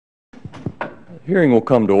Hearing will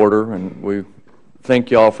come to order, and we thank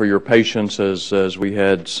you all for your patience as we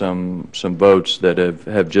had some votes that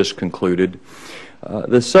have just concluded.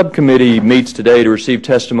 The subcommittee meets today to receive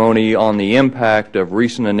testimony on the impact of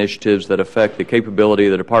recent initiatives that affect the capability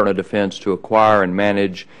of the Department of Defense to acquire and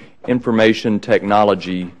manage information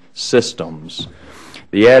technology systems.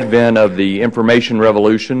 The advent of the information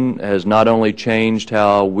revolution has not only changed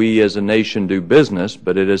how we as a nation do business,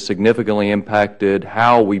 but it has significantly impacted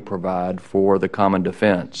how we provide for the common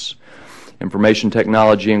defense. Information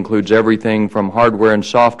technology includes everything from hardware and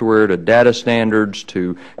software to data standards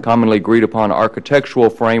to commonly agreed upon architectural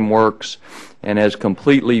frameworks, and has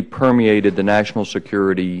completely permeated the national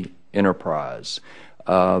security enterprise.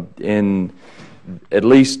 In at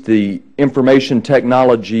least the information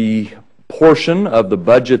technology portion of the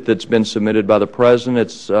budget that's been submitted by the President,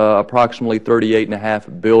 it's approximately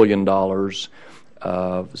 $38.5 billion,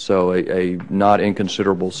 so a not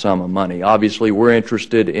inconsiderable sum of money. Obviously, we're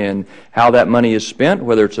interested in how that money is spent,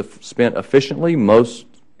 whether it's spent efficiently. Most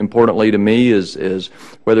importantly to me is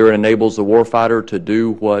whether it enables the warfighter to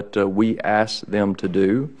do what we ask them to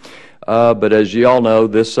do. But as you all know,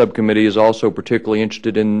 this subcommittee is also particularly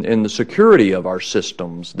interested in the security of our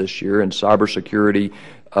systems this year and cybersecurity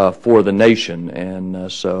for the nation, and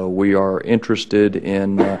so we are interested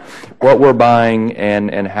in what we're buying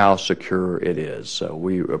and how secure it is. So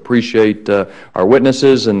we appreciate our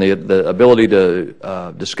witnesses and the ability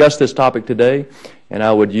to discuss this topic today, and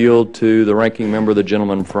I would yield to the ranking member, the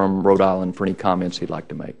gentleman from Rhode Island, for any comments he'd like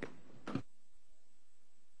to make.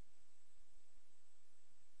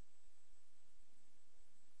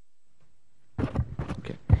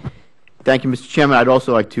 Okay. Thank you, Mr. Chairman. I'd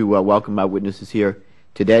also like to welcome my witnesses here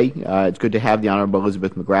today. It's good to have the Honorable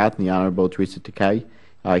Elizabeth McGrath and the Honorable Teresa Takai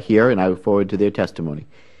here, and I look forward to their testimony.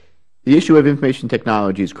 The issue of information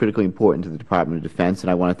technology is critically important to the Department of Defense,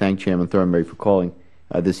 and I want to thank Chairman Thornberry for calling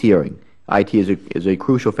this hearing. IT is a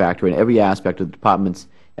crucial factor in every aspect of the Department's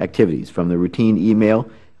activities, from the routine email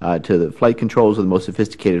to the flight controls of the most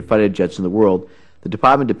sophisticated fighter jets in the world. The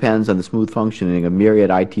Department depends on the smooth functioning of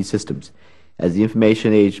myriad IT systems. As the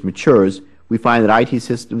information age matures, we find that IT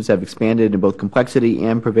systems have expanded in both complexity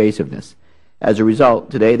and pervasiveness. As a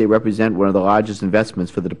result, today they represent one of the largest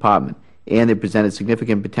investments for the Department, and they present a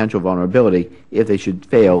significant potential vulnerability if they should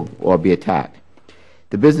fail or be attacked.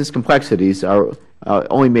 The business complexities are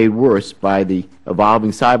only made worse by the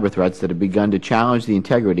evolving cyber threats that have begun to challenge the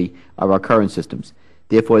integrity of our current systems.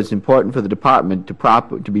 Therefore, it is important for the Department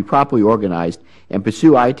to be properly organized and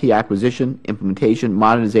pursue IT acquisition, implementation,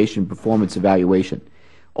 modernization, and performance evaluation.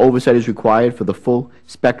 Oversight is required for the full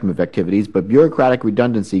spectrum of activities, but bureaucratic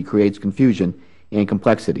redundancy creates confusion and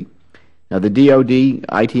complexity. Now, the DoD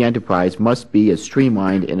IT enterprise must be as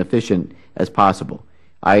streamlined and efficient as possible.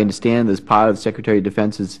 I understand that as part of the Secretary of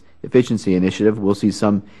Defense's efficiency initiative, we'll see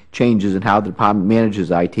some changes in how the Department manages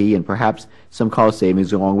IT and perhaps some cost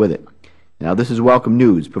savings along with it. Now, this is welcome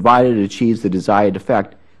news, provided it achieves the desired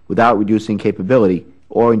effect without reducing capability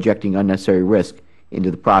or injecting unnecessary risk into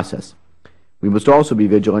the process. We must also be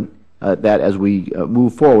vigilant that as we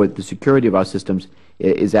move forward, the security of our systems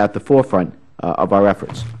is at the forefront of our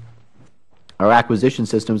efforts. Our acquisition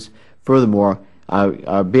systems, furthermore,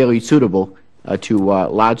 are barely suitable to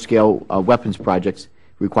large-scale weapons projects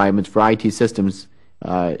requirements for IT systems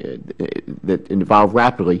that evolve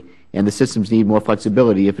rapidly, and the systems need more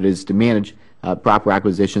flexibility if it is to manage proper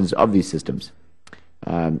acquisitions of these systems.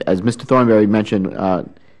 As Mr. Thornberry mentioned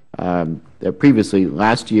previously,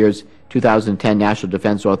 last year's 2010 National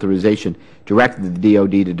Defense Authorization directed the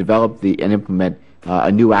DoD to develop and implement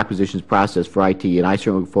a new acquisitions process for IT, and I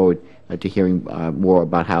certainly look forward to hearing more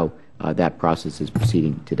about how that process is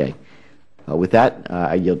proceeding today. With that,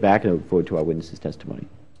 I yield back and I look forward to our witnesses' testimony.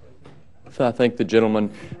 So I thank the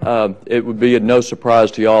gentleman. It would be no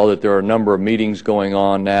surprise to you all that there are a number of meetings going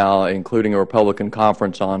on now, including a Republican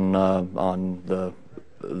conference on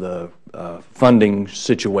the funding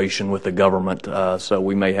situation with the government, so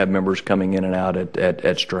we may have members coming in and out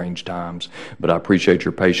at strange times, but I appreciate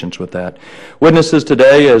your patience with that. Witnesses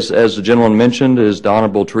today, as the gentleman mentioned, is the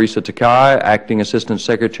Honorable Teresa Takai, Acting Assistant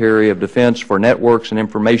Secretary of Defense for Networks and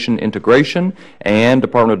Information Integration and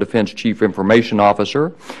Department of Defense Chief Information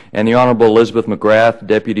Officer, and the Honorable Elizabeth McGrath,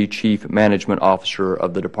 Deputy Chief Management Officer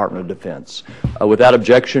of the Department of Defense. Without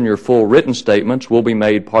objection, your full written statements will be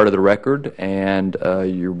made part of the record, and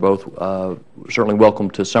you're both certainly welcome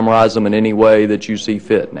to summarize them in any way that you see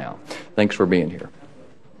fit now. Thanks for being here.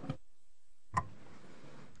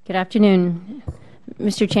 Good afternoon,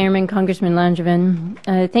 Mr. Chairman, Congressman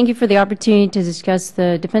Langevin. Thank you for the opportunity to discuss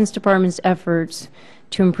the Defense Department's efforts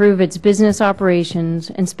to improve its business operations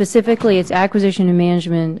and specifically its acquisition and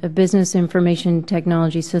management of business information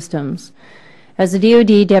technology systems. As the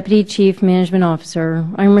DoD Deputy Chief Management Officer,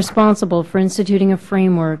 I am responsible for instituting a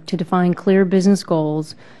framework to define clear business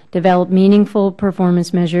goals, develop meaningful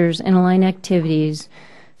performance measures, and align activities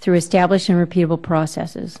through established and repeatable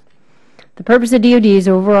processes. The purpose of DoD's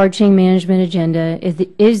overarching management agenda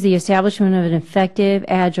is the establishment of an effective,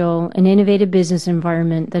 agile, and innovative business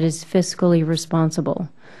environment that is fiscally responsible.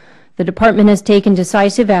 The Department has taken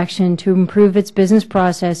decisive action to improve its business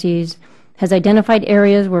processes, has identified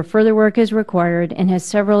areas where further work is required, and has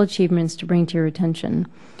several achievements to bring to your attention.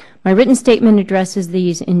 My written statement addresses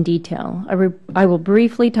these in detail. I will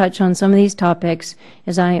briefly touch on some of these topics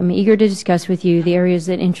as I am eager to discuss with you the areas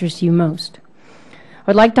that interest you most. I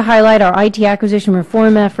would like to highlight our IT acquisition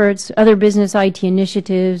reform efforts, other business IT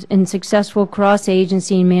initiatives, and successful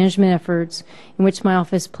cross-agency management efforts in which my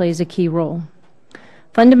office plays a key role.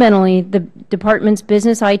 Fundamentally, the Department's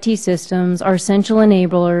business IT systems are essential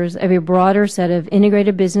enablers of a broader set of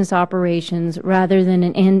integrated business operations rather than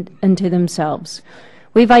an end unto themselves.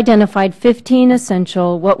 We've identified 15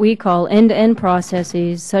 essential, what we call end-to-end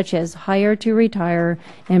processes, such as hire to retire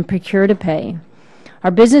and procure to pay.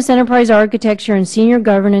 Our business enterprise architecture and senior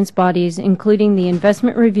governance bodies, including the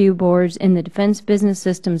Investment Review Boards and the Defense Business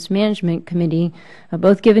Systems Management Committee,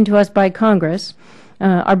 both given to us by Congress,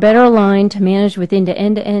 are better aligned to manage within the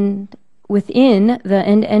end-to-end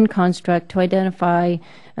construct to identify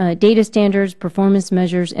data standards, performance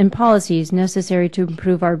measures, and policies necessary to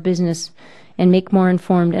improve our business and make more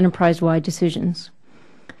informed enterprise-wide decisions.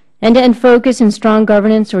 End-to-end focus and strong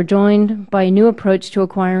governance are joined by a new approach to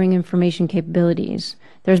acquiring information capabilities.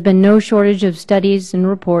 There's been no shortage of studies and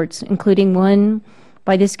reports, including one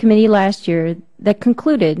by this committee last year, that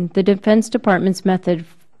concluded the Defense Department's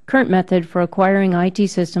current method for acquiring IT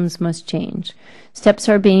systems must change. Steps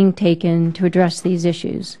are being taken to address these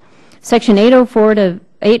issues. Section 804,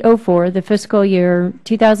 the fiscal year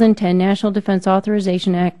 2010 National Defense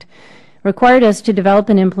Authorization Act, required us to develop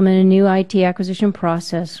and implement a new IT acquisition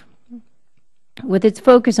process with its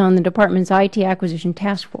focus on the Department's IT Acquisition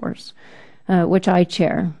Task Force, which I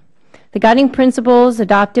chair. The guiding principles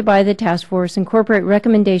adopted by the task force incorporate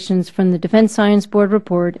recommendations from the Defense Science Board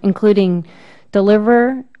report, including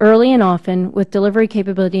deliver early and often with delivery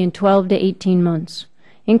capability in 12 to 18 months,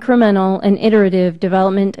 incremental and iterative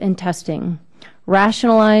development and testing,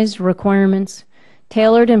 rationalized requirements,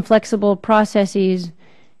 tailored and flexible processes,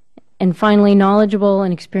 and finally, knowledgeable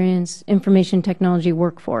and experienced information technology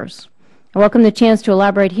workforce. I welcome the chance to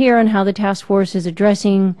elaborate here on how the task force is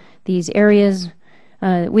addressing these areas.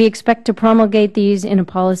 We expect to promulgate these in a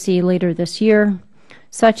policy later this year,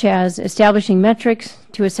 such as establishing metrics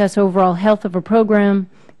to assess overall health of a program,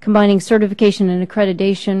 combining certification and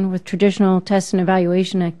accreditation with traditional test and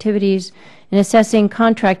evaluation activities, and assessing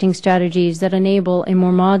contracting strategies that enable a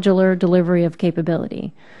more modular delivery of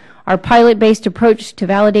capability. Our pilot-based approach to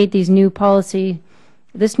validate this new policy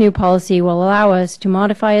will allow us to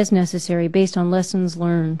modify as necessary based on lessons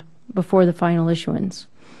learned before the final issuance.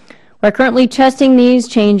 We're currently testing these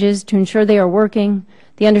changes to ensure they are working.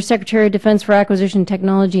 The Undersecretary of Defense for Acquisition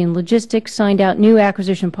Technology and Logistics signed out new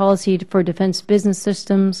acquisition policy for defense business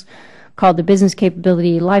systems called the Business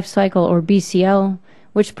Capability Lifecycle, or BCL,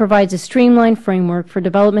 which provides a streamlined framework for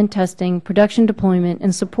development, testing, production deployment,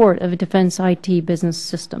 and support of a defense IT business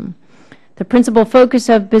system. The principal focus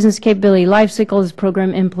of Business Capability Lifecycle is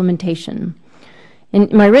program implementation. In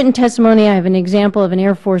my written testimony, I have an example of an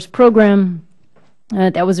Air Force program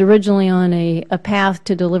that was originally on a path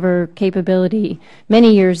to deliver capability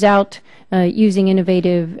many years out. Using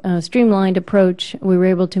innovative, streamlined approach, we were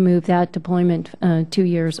able to move that deployment 2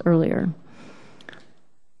 years earlier.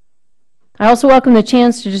 I also welcome the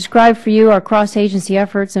chance to describe for you our cross-agency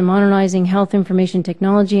efforts in modernizing health information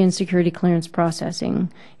technology and security clearance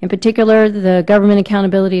processing. In particular, the Government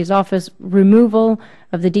Accountability Office removal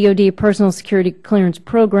of the DoD Personal Security Clearance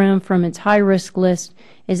Program from its high-risk list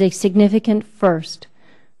is a significant first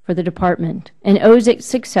for the Department and owes its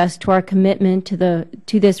success to our commitment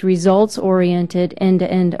to this results-oriented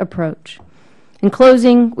end-to-end approach. In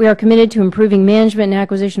closing, we are committed to improving management and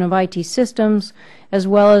acquisition of IT systems, as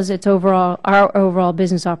well as our overall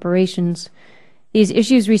business operations. These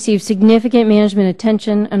issues receive significant management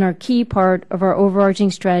attention and are a key part of our overarching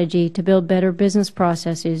strategy to build better business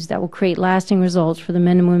processes that will create lasting results for the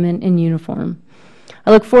men and women in uniform. I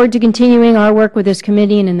look forward to continuing our work with this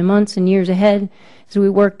committee and in the months and years ahead as we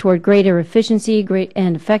work toward greater efficiency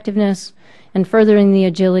and effectiveness and furthering the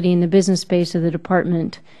agility in the business space of the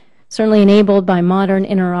Department, certainly enabled by modern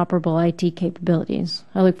interoperable IT capabilities.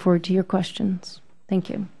 I look forward to your questions. Thank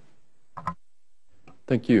you.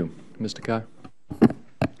 Thank you. Ms. Takai.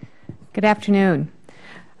 Good afternoon.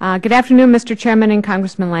 Good afternoon, Mr. Chairman and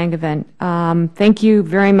Congressman Langevin. Thank you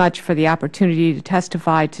very much for the opportunity to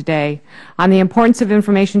testify today on the importance of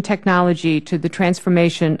information technology to the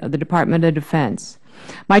transformation of the Department of Defense.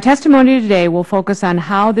 My testimony today will focus on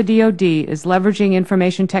how the DoD is leveraging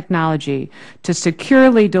information technology to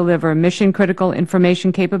securely deliver mission-critical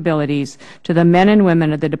information capabilities to the men and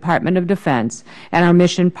women of the Department of Defense and our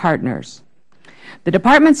mission partners. The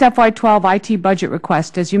Department's FY12 IT budget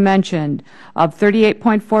request, as you mentioned, of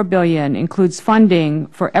 $38.4 billion includes funding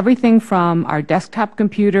for everything from our desktop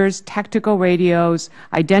computers, tactical radios,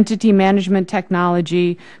 identity management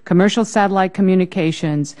technology, commercial satellite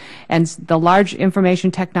communications, and the large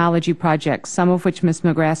information technology projects, some of which Ms.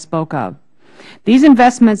 McGrath spoke of. These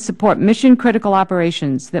investments support mission-critical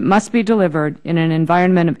operations that must be delivered in an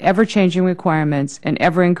environment of ever-changing requirements and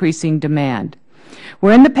ever-increasing demand.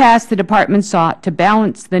 Where in the past the Department sought to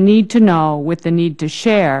balance the need to know with the need to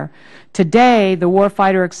share, today the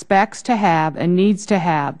warfighter expects to have and needs to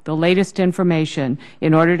have the latest information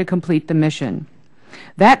in order to complete the mission.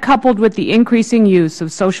 That, coupled with the increasing use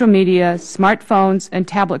of social media, smartphones, and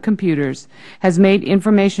tablet computers, has made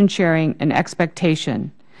information sharing an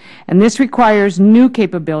expectation. And this requires new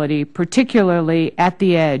capability, particularly at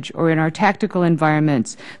the edge or in our tactical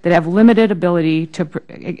environments that have limited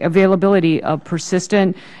availability of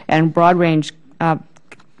persistent and broad-range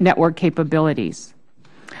network capabilities.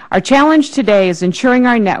 Our challenge today is ensuring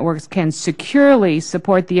our networks can securely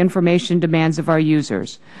support the information demands of our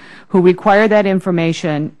users, who require that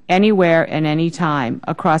information anywhere and any time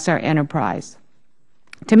across our enterprise.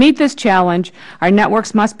 To meet this challenge, our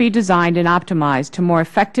networks must be designed and optimized to more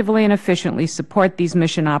effectively and efficiently support these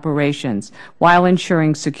mission operations while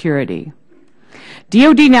ensuring security.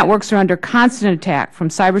 DoD networks are under constant attack from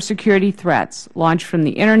cybersecurity threats launched from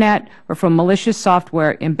the Internet or from malicious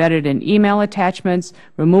software embedded in email attachments,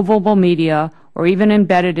 removable media, or even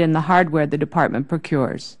embedded in the hardware the Department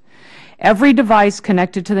procures. Every device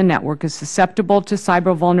connected to the network is susceptible to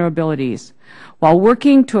cyber vulnerabilities. While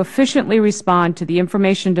working to efficiently respond to the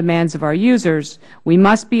information demands of our users, we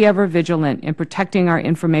must be ever vigilant in protecting our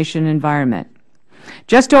information environment.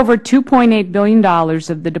 Just over $2.8 billion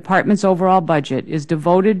of the Department's overall budget is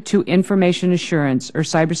devoted to information assurance or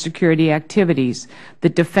cybersecurity activities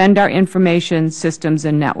that defend our information systems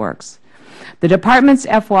and networks. The Department's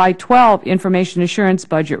FY12 information assurance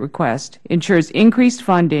budget request ensures increased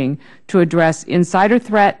funding to address insider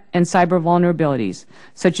threat and cyber vulnerabilities,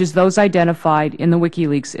 such as those identified in the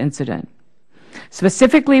WikiLeaks incident.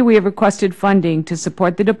 Specifically, we have requested funding to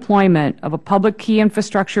support the deployment of a public key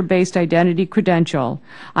infrastructure-based identity credential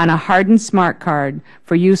on a hardened smart card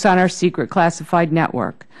for use on our secret classified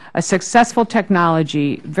network, a successful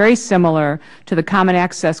technology very similar to the common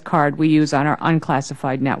access card we use on our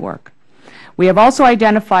unclassified network. We have also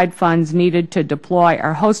identified funds needed to deploy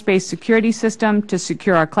our host-based security system to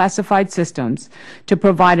secure our classified systems, to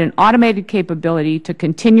provide an automated capability to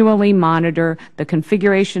continually monitor the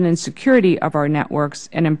configuration and security of our networks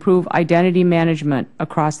and improve identity management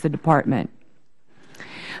across the Department.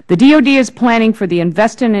 The DoD is planning for the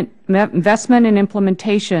investment and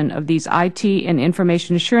implementation of these IT and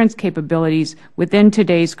information assurance capabilities within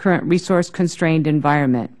today's current resource-constrained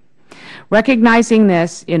environment. Recognizing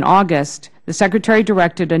this, in August, the Secretary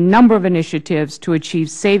directed a number of initiatives to achieve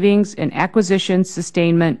savings in acquisition,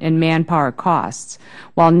 sustainment, and manpower costs,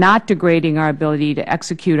 while not degrading our ability to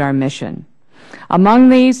execute our mission. Among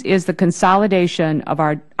these is the consolidation of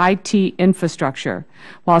our IT infrastructure,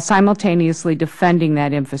 while simultaneously defending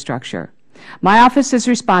that infrastructure. My office is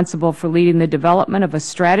responsible for leading the development of a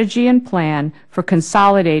strategy and plan for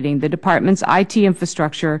consolidating the Department's IT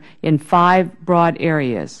infrastructure in 5 broad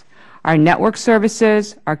areas: our network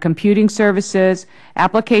services, our computing services,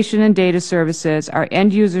 application and data services, our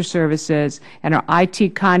end-user services, and our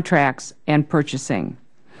IT contracts and purchasing.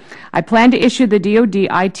 I plan to issue the DoD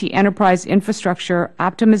IT Enterprise Infrastructure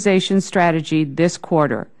Optimization Strategy this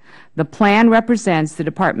quarter. The plan represents the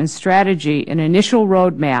Department's strategy and initial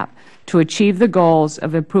roadmap to achieve the goals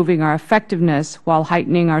of improving our effectiveness while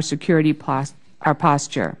heightening our security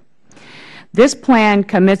posture. This plan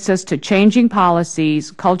commits us to changing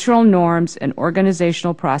policies, cultural norms, and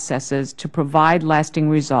organizational processes to provide lasting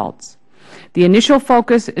results. The initial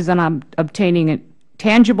focus is on obtaining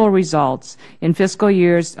tangible results in fiscal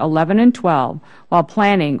years 11 and 12 while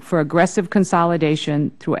planning for aggressive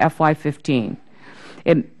consolidation through FY15.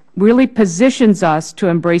 It really positions us to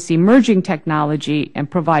embrace emerging technology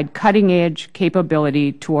and provide cutting-edge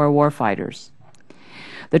capability to our warfighters.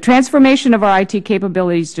 The transformation of our IT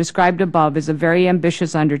capabilities described above is a very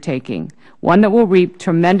ambitious undertaking, one that will reap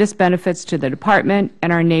tremendous benefits to the Department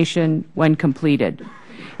and our nation when completed.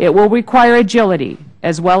 It will require agility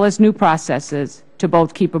as well as new processes to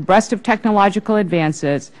both keep abreast of technological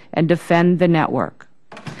advances and defend the network.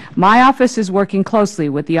 My office is working closely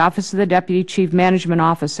with the Office of the Deputy Chief Management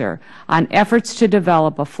Officer on efforts to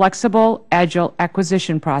develop a flexible, agile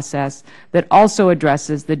acquisition process that also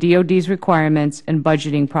addresses the DoD's requirements and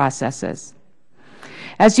budgeting processes.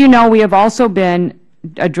 As you know, we have also been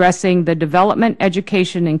addressing the development,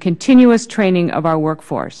 education, and continuous training of our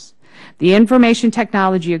workforce. The Information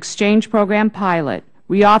Technology Exchange Program pilot,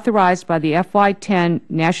 reauthorized by the FY10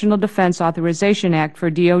 National Defense Authorization Act for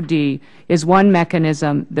DoD, is one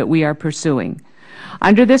mechanism that we are pursuing.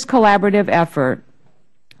 Under this collaborative effort,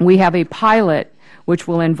 we have a pilot which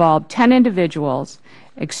will involve 10 individuals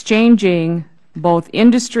exchanging both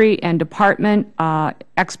industry and department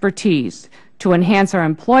expertise to enhance our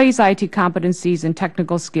employees' IT competencies and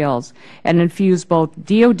technical skills and infuse both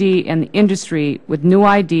DoD and the industry with new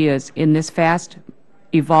ideas in this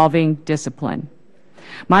fast-evolving discipline.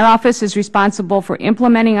 My office is responsible for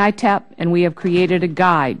implementing ITEP, and we have created a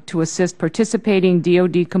guide to assist participating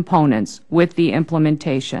DoD components with the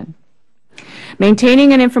implementation.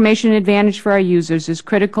 Maintaining an information advantage for our users is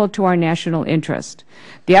critical to our national interest.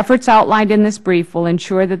 The efforts outlined in this brief will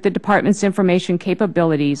ensure that the Department's information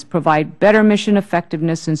capabilities provide better mission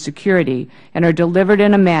effectiveness and security and are delivered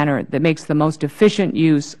in a manner that makes the most efficient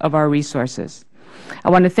use of our resources. I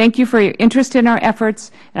want to thank you for your interest in our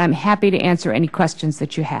efforts, and I'm happy to answer any questions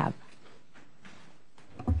that you have.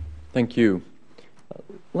 Thank you.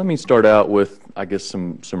 Let me start out with, I guess,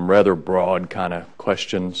 some rather broad kind of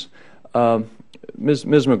questions. Ms.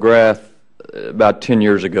 McGrath, about 10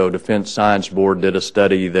 years ago, Defense Science Board did a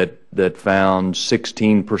study that found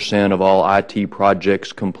 16% of all IT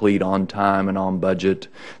projects complete on time and on budget,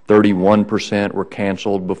 31% were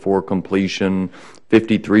canceled before completion,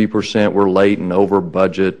 53% were late and over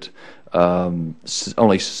budget.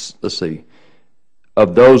 Let's see,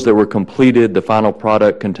 of those that were completed, the final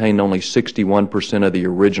product contained only 61% of the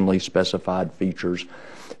originally specified features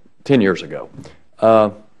 10 years ago.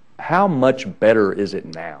 How much better is it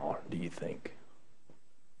now, do you think?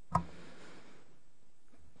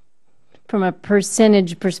 From a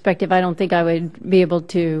percentage perspective, I don't think I would be able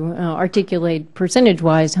to articulate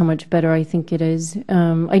percentage-wise how much better I think it is.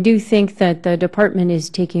 I do think that the Department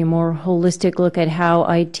is taking a more holistic look at how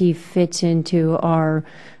IT fits into our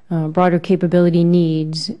broader capability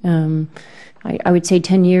needs. I would say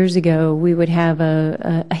 10 years ago, we would have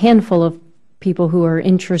a handful of people who are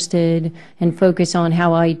interested and focus on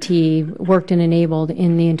how IT worked and enabled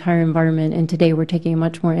in the entire environment, and today we're taking a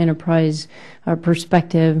much more enterprise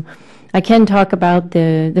perspective. I can talk about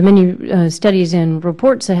the many studies and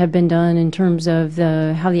reports that have been done in terms of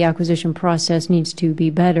how the acquisition process needs to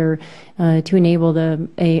be better to enable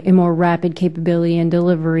a more rapid capability and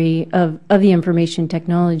delivery of the information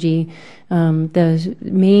technology. The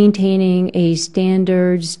maintaining a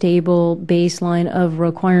standard, stable baseline of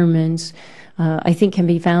requirements I think can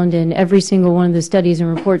be found in every single one of the studies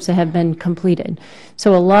and reports that have been completed.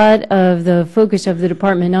 So a lot of the focus of the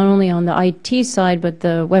Department, not only on the IT side, but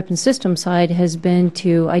the weapons system side, has been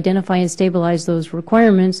to identify and stabilize those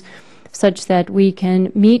requirements such that we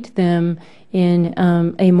can meet them in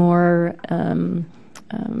a more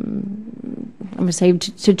I'm going to say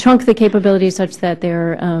to chunk the capabilities such that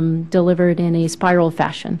they're delivered in a spiral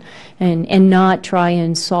fashion and not try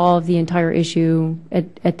and solve the entire issue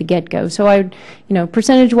at the get-go. So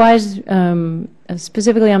percentage-wise,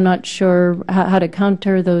 specifically, I'm not sure how to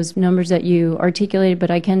counter those numbers that you articulated,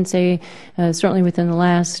 but I can say certainly within the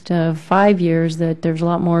last 5 years that there's a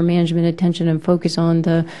lot more management attention and focus on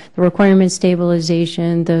the requirement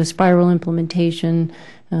stabilization, the spiral implementation,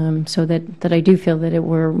 so that I do feel that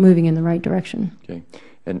we're moving in the right direction. Okay.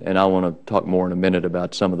 And I want to talk more in a minute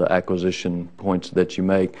about some of the acquisition points that you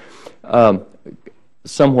make.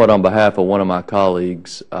 Somewhat on behalf of one of my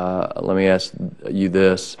colleagues, let me ask you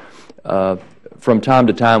this. From time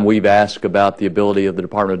to time, we've asked about the ability of the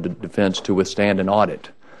Department of Defense to withstand an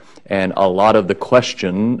audit. And a lot of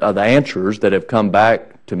the answers that have come back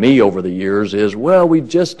to me over the years is, well, we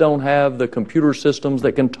just don't have the computer systems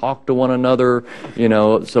that can talk to one another,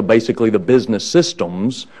 so basically the business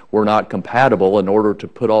systems were not compatible in order to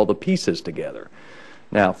put all the pieces together.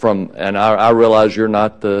 Now, I realize you're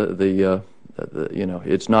not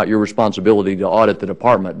it's not your responsibility to audit the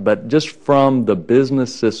department, but just from the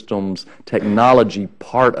business systems technology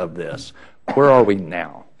part of this, where are we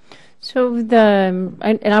now? So and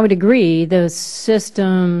I would agree, the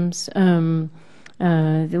systems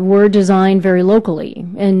were designed very locally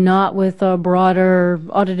and not with a broader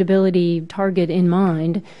auditability target in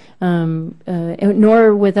mind,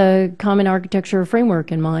 nor with a common architecture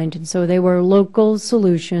framework in mind. And so they were local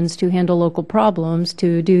solutions to handle local problems,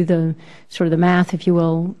 to do the sort of the math, if you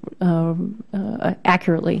will,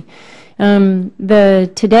 accurately.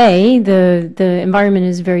 Today, the environment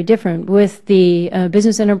is very different with the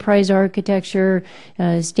business enterprise architecture,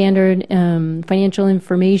 standard financial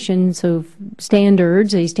information, so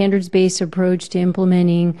standards, a standards-based approach to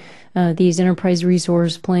implementing these enterprise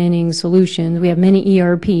resource planning solutions. We have many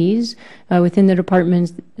ERPs within the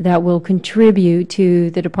departments that will contribute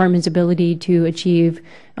to the department's ability to achieve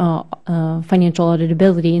financial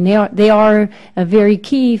auditability, and they are a very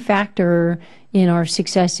key factor in our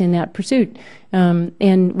success in that pursuit.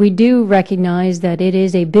 And we do recognize that it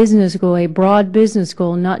is a business goal, a broad business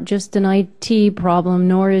goal, not just an IT problem,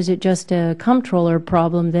 nor is it just a comptroller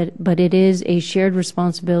problem, but it is a shared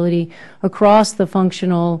responsibility across the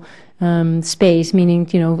functional space, meaning,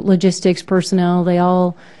 logistics, personnel, they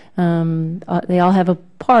all have a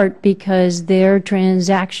part because their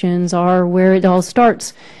transactions are where it all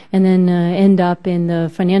starts and then end up in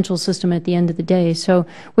the financial system at the end of the day. So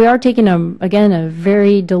we are taking, again, a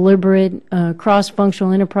very deliberate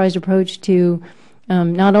cross-functional enterprise approach to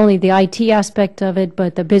not only the IT aspect of it,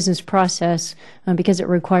 but the business process because it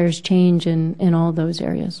requires change in all those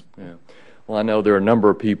areas. Yeah. Well, I know there are a number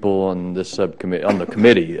of people on this subcommittee, on the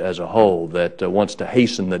committee as a whole, that wants to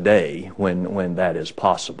hasten the day when that is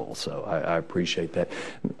possible. So I appreciate that.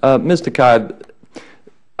 Ms. Takai,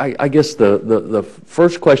 I guess the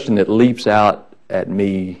first question that leaps out at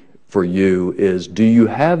me for you is, do you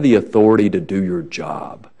have the authority to do your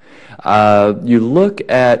job? You look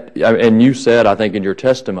at, and you said, I think in your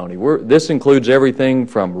testimony, this includes everything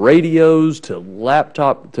from radios to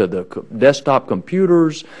laptop to the desktop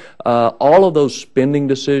computers. All of those spending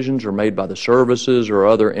decisions are made by the services or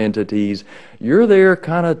other entities. You're there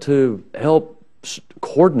kind of to help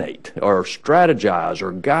coordinate or strategize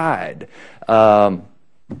or guide,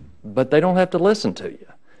 but they don't have to listen to you.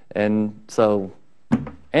 And so,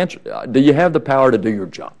 do you have the power to do your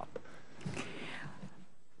job?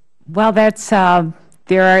 Well, that's there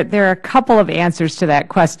are a couple of answers to that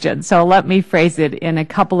question, so let me phrase it in a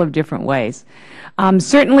couple of different ways.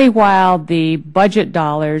 Certainly, while the budget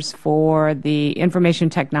dollars for the information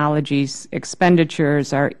technologies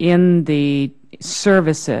expenditures are in the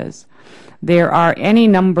services, there are any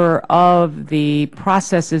number of the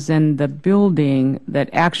processes in the building that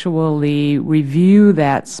actually review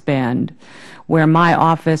that spend, where my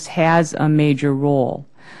office has a major role.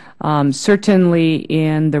 Certainly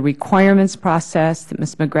in the requirements process that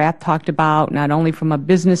Ms. McGrath talked about, not only from a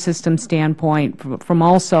business system standpoint, from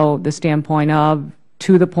also the standpoint of,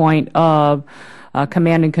 to the point of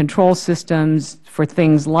command and control systems for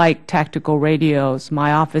things like tactical radios,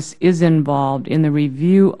 my office is involved in the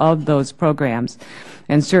review of those programs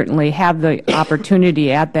and certainly have the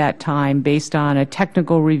opportunity at that time, based on a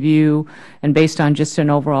technical review and based on just an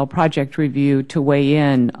overall project review, to weigh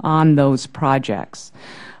in on those projects.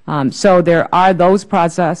 So there are those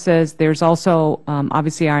processes. There's also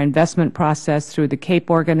obviously our investment process through the CAPE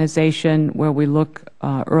organization, where we look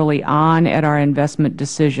early on at our investment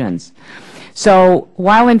decisions. So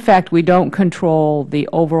while in fact we don't control the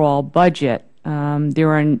overall budget, there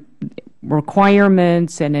are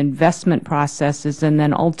requirements and investment processes, and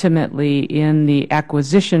then ultimately in the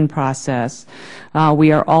acquisition process,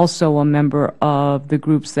 we are also a member of the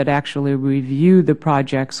groups that actually review the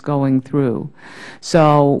projects going through.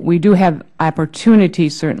 So we do have opportunity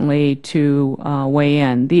certainly to weigh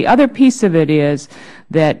in. The other piece of it is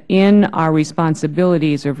that in our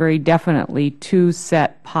responsibilities are very definitely to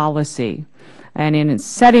set policy. And in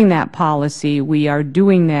setting that policy, we are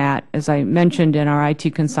doing that, as I mentioned in our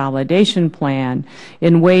IT consolidation plan,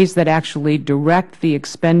 in ways that actually direct the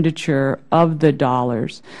expenditure of the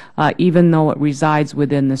dollars, even though it resides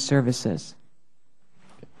within the services.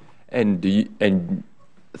 And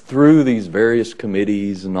through these various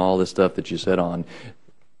committees and all this stuff that you said on,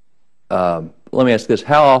 let me ask this: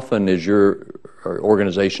 how often is your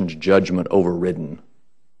organization's judgment overridden,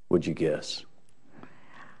 would you guess?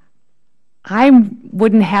 I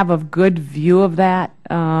wouldn't have a good view of that.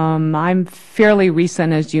 I'm fairly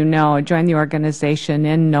recent, as you know. I joined the organization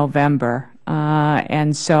in November,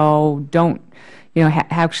 and so don't,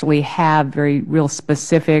 actually have very real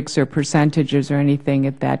specifics or percentages or anything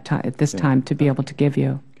at this time to be able to give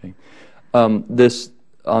you. Okay. This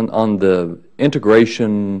on the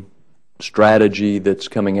integration strategy that's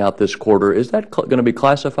coming out this quarter, is that going to be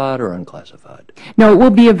classified or unclassified? No, it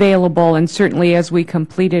will be available, and certainly as we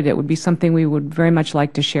complete it, it would be something we would very much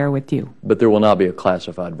like to share with you. But there will not be a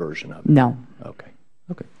classified version of it? No. Okay.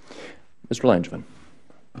 Okay. Mr. Langevin.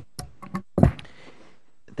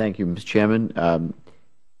 Thank you, Mr. Chairman.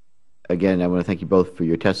 Again, I want to thank you both for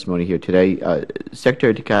your testimony here today.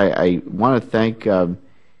 Secretary Takai, I want to thank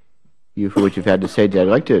you for what you've had to say today. I'd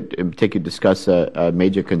like to, in particular, discuss a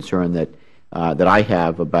major concern that I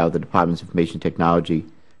have about the Department's information technology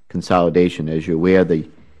consolidation. As you're aware, the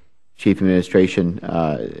administration's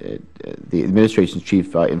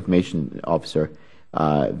chief information officer,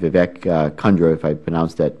 Vivek Kundra, if I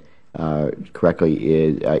pronounced that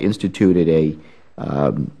correctly, instituted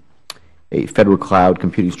a federal cloud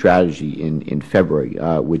computing strategy in February,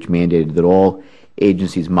 which mandated that all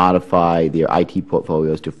agencies modify their IT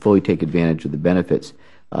portfolios to fully take advantage of the benefits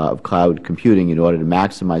of cloud computing in order to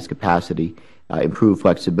maximize capacity, improve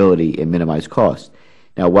flexibility, and minimize costs.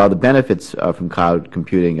 Now, while the benefits from cloud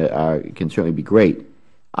computing can certainly be great,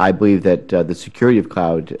 I believe that the security of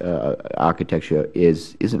cloud architecture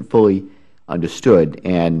isn't fully understood,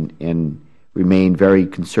 and remain very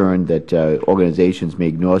concerned that organizations may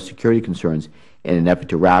ignore security concerns in an effort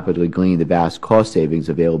to rapidly glean the vast cost savings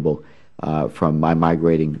available from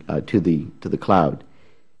migrating to the cloud.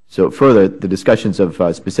 So further, the discussions of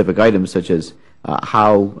specific items such as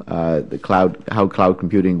how cloud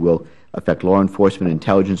computing will affect law enforcement and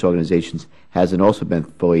intelligence organizations hasn't also been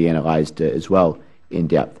fully analyzed as well in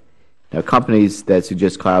depth. Now, companies that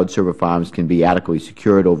suggest cloud server farms can be adequately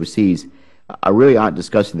secured overseas really aren't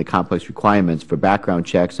discussing the complex requirements for background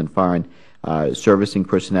checks on foreign servicing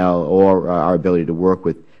personnel or our ability to work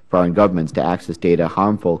with foreign governments to access data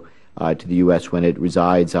harmful to the U.S. when it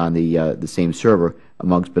resides on the same server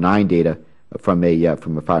amongst benign data from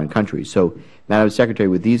a foreign country. So, Madam Secretary,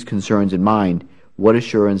 with these concerns in mind, what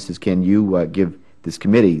assurances can you give this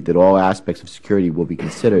committee that all aspects of security will be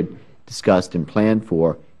considered, discussed, and planned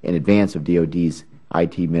for in advance of DoD's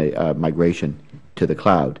IT migration to the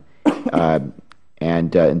cloud?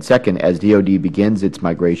 And second, as DoD begins its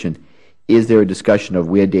migration, is there a discussion of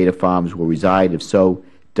where data farms will reside? If so,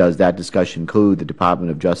 does that discussion include the Department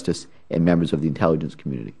of Justice and members of the intelligence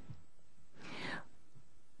community?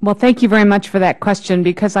 Well, thank you very much for that question,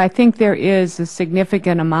 because I think there is a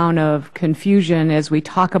significant amount of confusion as we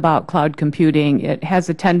talk about cloud computing. It has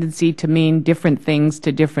a tendency to mean different things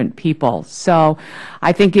to different people. So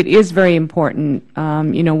I think it is very important,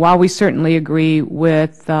 while we certainly agree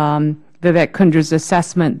with Vivek Kundra's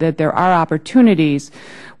assessment that there are opportunities,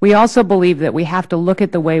 we also believe that we have to look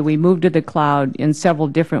at the way we move to the cloud in several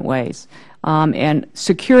different ways. And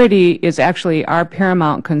security is actually our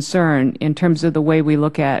paramount concern in terms of the way we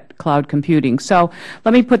look at cloud computing. So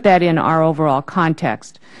let me put that in our overall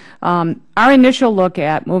context. Our initial look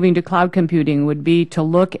at moving to cloud computing would be to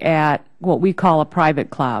look at what we call a private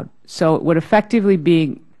cloud. So it would effectively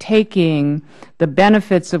be taking the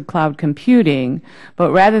benefits of cloud computing,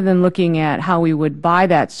 but rather than looking at how we would buy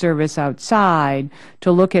that service outside,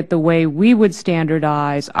 to look at the way we would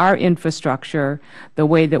standardize our infrastructure, the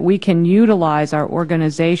way that we can utilize our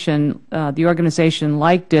organization, the organization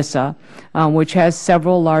like DISA, which has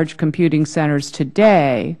several large computing centers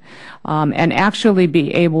today, and actually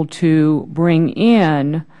be able to bring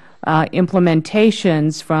in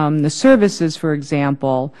implementations from the services, for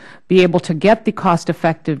example, be able to get the cost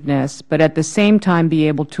effectiveness, but at the same time be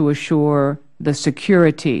able to assure the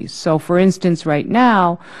security. So, for instance, right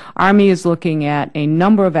now, Army is looking at a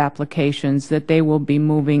number of applications that they will be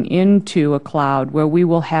moving into a cloud where we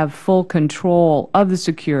will have full control of the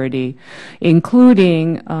security,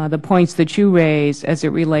 including the points that you raise as it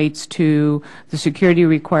relates to the security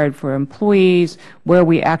required for employees, where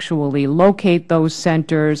we actually locate those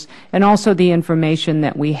centers, and also the information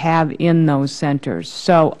that we have in those centers.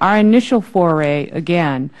 So our initial foray,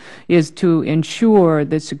 again, is to ensure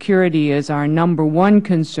that security is our number one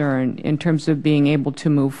concern in terms of being able to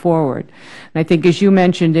move forward. And I think, as you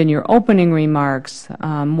mentioned in your opening remarks,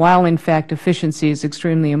 while in fact efficiency is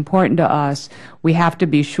extremely important to us, we have to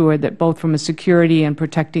be sure that both from a security and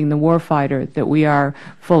protecting the warfighter that we are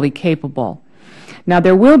fully capable. Now,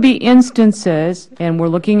 there will be instances, and we're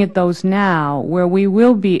looking at those now, where we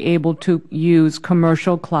will be able to use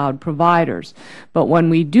commercial cloud providers. But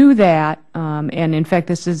when we do that, and in fact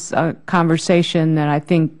this is a conversation that I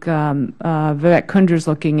think Vivek Kundra is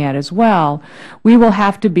looking at as well, we will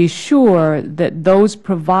have to be sure that those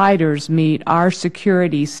providers meet our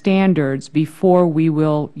security standards before we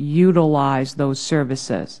will utilize those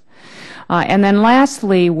services. And then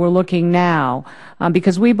lastly, we're looking now,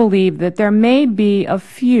 because we believe that there may be a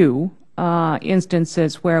few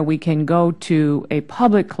instances where we can go to a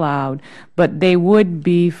public cloud, but they would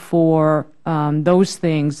be for those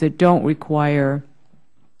things that don't require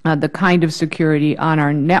the kind of security on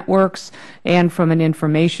our networks and from an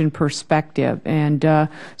information perspective. And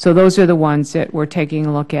so those are the ones that we're taking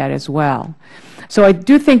a look at as well. So I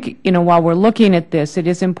do think, while we're looking at this, it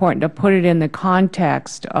is important to put it in the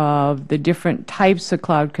context of the different types of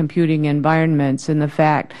cloud computing environments and the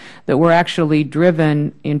fact that we're actually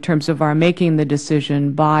driven in terms of our making the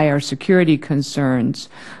decision by our security concerns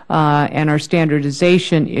and our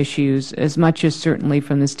standardization issues as much as certainly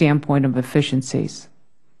from the standpoint of efficiencies.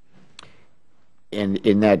 And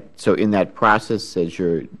in that process, as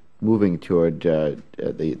you're moving toward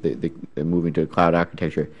moving to cloud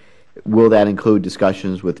architecture, will that include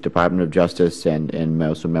discussions with the Department of Justice and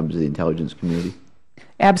also members of the intelligence community?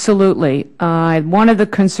 Absolutely. One of the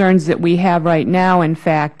concerns that we have right now, in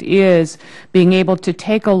fact, is being able to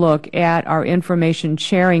take a look at our information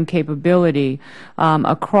sharing capability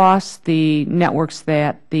across the networks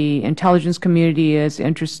that the intelligence community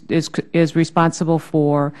is responsible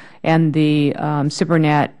for, and the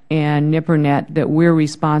CIPRNet and NIPRNet that we're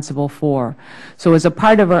responsible for. So as a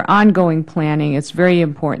part of our ongoing planning, it's very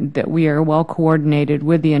important that we are well coordinated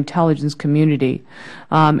with the intelligence community.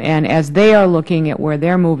 And as they are looking at where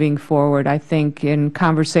they're moving forward, I think in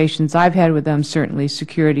conversations I've had with them, certainly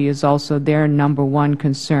security is also their #1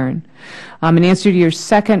 concern. In answer to your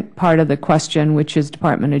second part of the question, which is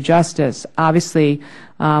Department of Justice, obviously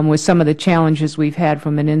with some of the challenges we've had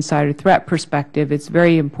from an insider threat perspective, it's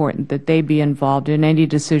very important that they be involved in any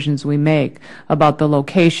decisions we make about the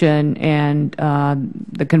location and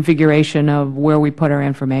the configuration of where we put our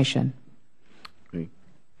information.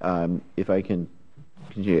 If I can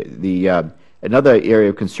continue, another area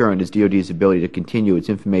of concern is DoD's ability to continue its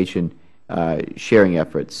information sharing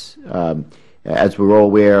efforts. As we're all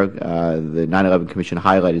aware, the 9/11 Commission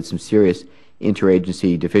highlighted some serious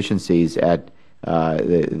interagency deficiencies at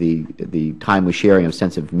the timely sharing of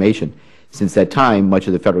sensitive information. Since that time, much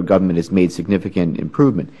of the Federal Government has made significant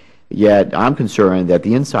improvement. Yet, I'm concerned that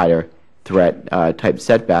the insider threat type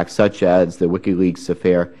setbacks, such as the WikiLeaks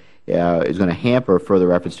affair, is going to hamper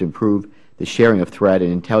further efforts to improve the sharing of threat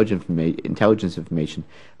and intelligence information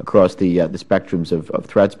across the spectrums of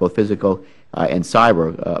threats, both physical and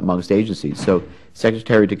cyber, amongst agencies. So,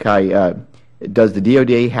 Secretary Takei, does the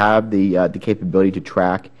DoD have the capability to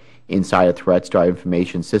track insider threats to our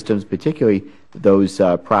information systems, particularly those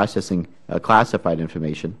processing classified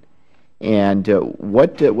information? And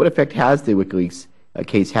what effect has the WikiLeaks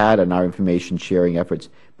case had on our information sharing efforts,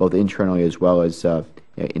 both internally as well as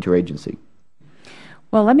interagency?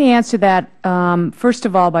 Well, let me answer that first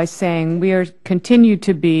of all by saying we continue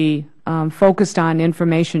to be focused on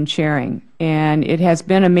information sharing, and it has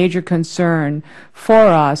been a major concern for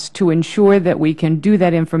us to ensure that we can do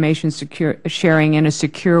that information sharing in a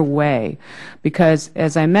secure way, because,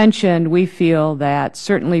 as I mentioned, we feel that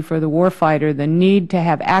certainly for the warfighter, the need to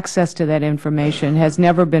have access to that information has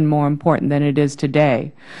never been more important than it is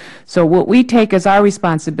today. So what we take as our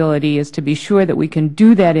responsibility is to be sure that we can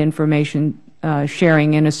do that information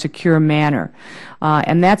sharing in a secure manner.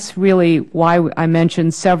 And that's really why I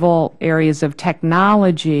mentioned several areas of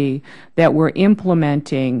technology that we're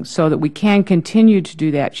implementing so that we can continue to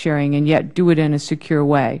do that sharing and yet do it in a secure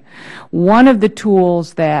way. One of the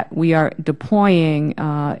tools that we are deploying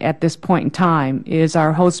at this point in time is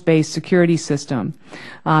our host-based security system.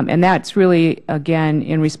 And that's really, again,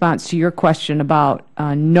 in response to your question about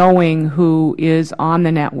knowing who is on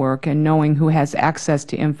the network and knowing who has access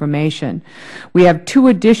to information. We have 2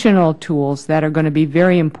 additional tools that are going to be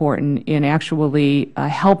very important in actually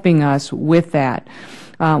helping us with that.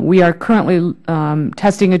 We are currently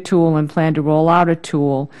testing a tool and plan to roll out a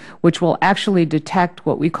tool which will actually detect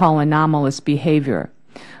what we call anomalous behavior.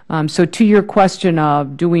 So to your question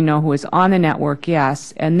of do we know who is on the network,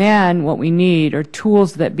 yes. And then what we need are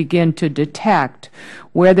tools that begin to detect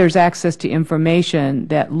where there's access to information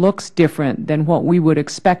that looks different than what we would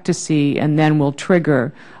expect to see, and then will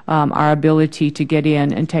trigger our ability to get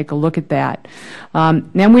in and take a look at that.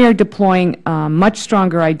 Then we are deploying much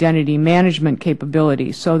stronger identity management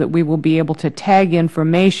capabilities so that we will be able to tag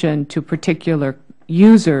information to particular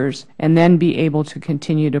users and then be able to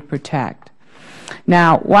continue to protect.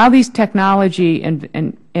 Now, while these technology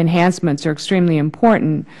enhancements are extremely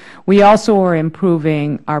important, we also are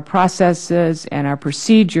improving our processes and our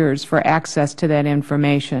procedures for access to that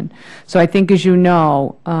information. So I think, as you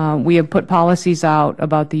know, we have put policies out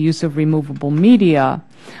about the use of removable media,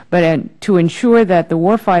 But to ensure that the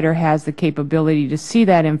warfighter has the capability to see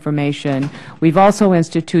that information, we've also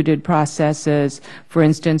instituted processes, for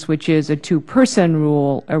instance, which is a two-person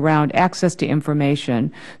rule around access to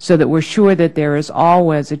information, so that we're sure that there is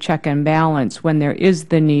always a check and balance when there is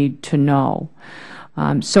the need to know.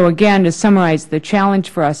 So again, to summarize, the challenge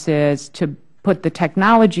for us is to put the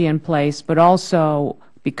technology in place, but also,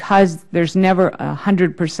 because there's never a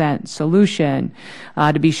 100% solution,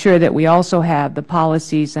 to be sure that we also have the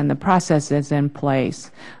policies and the processes in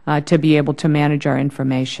place to be able to manage our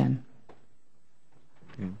information.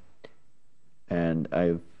 Okay. And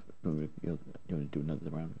you want to do another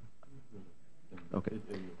round? Okay.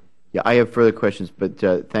 Yeah, I have further questions, but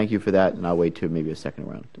thank you for that, and I'll wait till maybe a second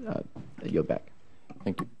round. Yield back.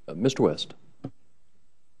 Thank you. Mr. West.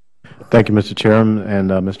 Thank you, Mr. Chairman and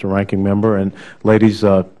Mr. Ranking Member. And ladies,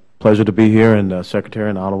 pleasure to be here, and Secretary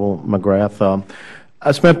and Honorable McGrath.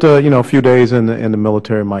 I spent a few days in the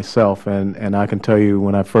military myself, and I can tell you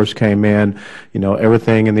when I first came in,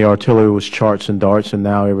 everything in the artillery was charts and darts, and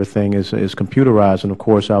now everything is computerized. And of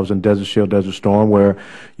course, I was in Desert Shield, Desert Storm, where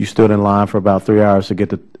you stood in line for about 3 hours to get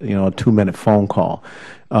the a 2-minute phone call.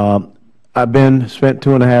 I've spent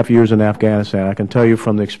 2.5 years in Afghanistan. I can tell you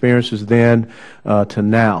from the experiences then to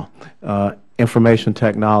now, information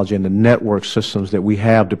technology and the network systems that we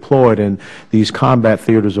have deployed in these combat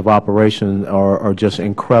theaters of operation are just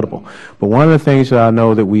incredible. But one of the things that I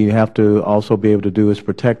know that we have to also be able to do is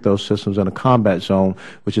protect those systems in a combat zone,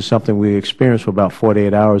 which is something we experienced for about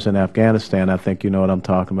 48 hours in Afghanistan. I think you know what I'm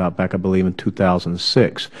talking about, back I believe in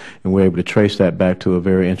 2006, and we're able to trace that back to a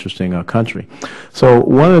very interesting country. So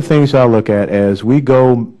one of the things I look at as we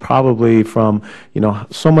go probably from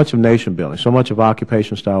so much of nation building, so much of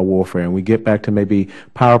occupation style warfare, and we get back to maybe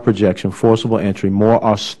power projection, forcible entry, more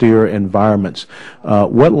austere environments.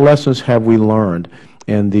 What lessons have we learned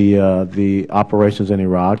in the operations in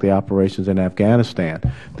Iraq, the operations in Afghanistan,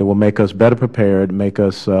 that will make us better prepared, make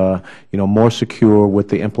us more secure with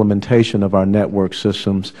the implementation of our network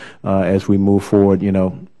systems as we move forward?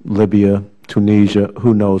 Libya, Tunisia,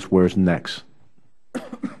 who knows where's next?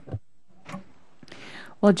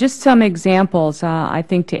 Well, just some examples, I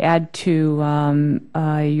think, to add to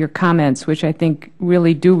your comments, which I think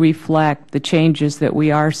really do reflect the changes that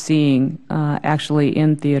we are seeing actually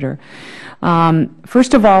in theater.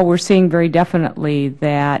 First of all, we're seeing very definitely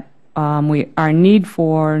that our need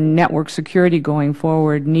for network security going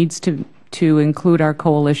forward needs to include our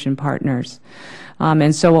coalition partners.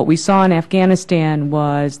 And so what we saw in Afghanistan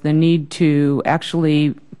was the need to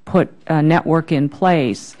actually put a network in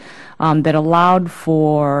place that allowed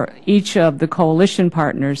for each of the coalition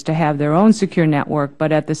partners to have their own secure network,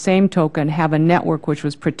 but at the same token have a network which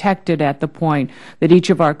was protected at the point that each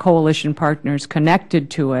of our coalition partners connected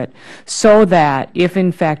to it, so that if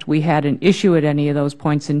in fact we had an issue at any of those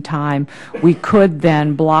points in time, we could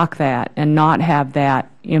then block that and not have that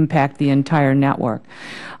impact the entire network.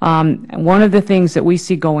 One of the things that we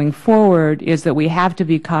see going forward is that we have to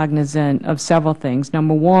be cognizant of several things.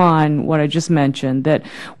 Number one, what I just mentioned, that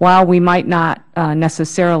while we might not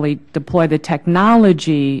necessarily deploy the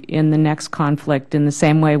technology in the next conflict in the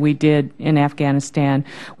same way we did in Afghanistan,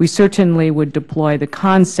 we certainly would deploy the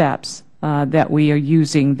concepts that we are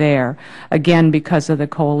using there, again, because of the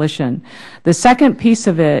coalition. The second piece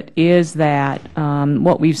of it is that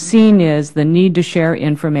what we've seen is the need to share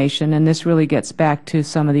information, and this really gets back to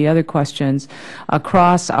some of the other questions,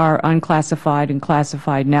 across our unclassified and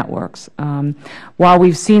classified networks. While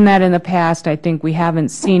we've seen that in the past, I think we haven't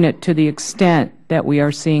seen it to the extent that we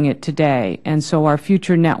are seeing it today. And so our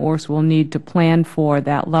future networks will need to plan for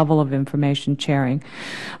that level of information sharing.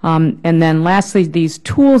 And then lastly, these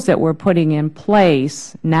tools that we're putting in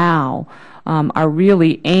place now are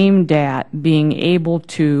really aimed at being able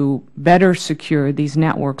to better secure these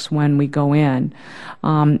networks when we go in.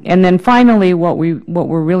 And then finally, what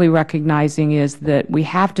we're really recognizing is that we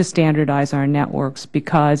have to standardize our networks,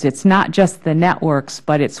 because it's not just the networks,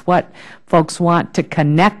 but it's what folks want to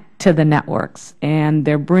connect to the networks, and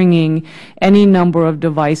they're bringing any number of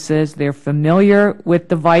devices. They're familiar with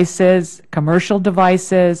devices, commercial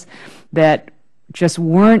devices, that just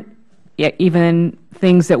weren't even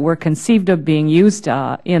things that were conceived of being used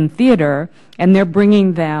in theater, and they're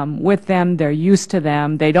bringing them with them. They're used to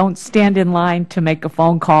them. They don't stand in line to make a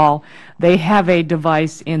phone call. They have a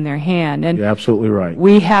device in their hand. And you're absolutely right.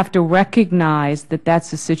 We have to recognize that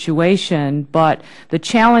that's a situation, but the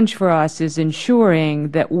challenge for us is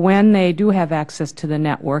ensuring that when they do have access to the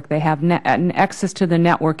network, they have access to the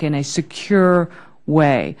network in a secure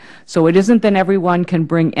way. So it isn't that everyone can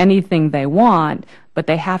bring anything they want, but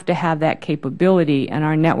they have to have that capability, and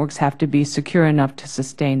our networks have to be secure enough to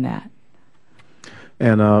sustain that.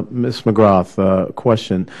 And Ms. McGrath,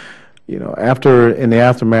 question. You know, in the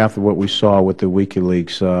aftermath of what we saw with the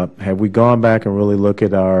WikiLeaks, have we gone back and really look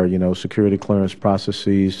at our, security clearance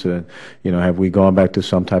processes? Have we gone back to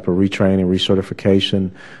some type of retraining,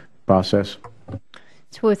 recertification process?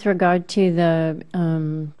 So with regard to the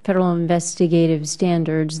federal investigative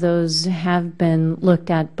standards, those have been looked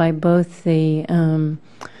at by both the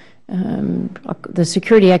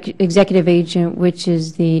security executive agent, which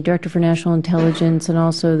is the Director for National Intelligence, and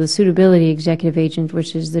also the suitability executive agent,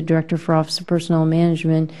 which is the Director for Office of Personnel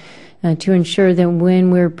Management, to ensure that when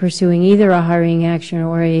we're pursuing either a hiring action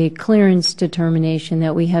or a clearance determination,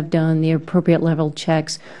 that we have done the appropriate level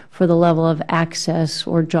checks for the level of access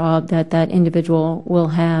or job that that individual will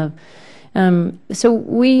have. So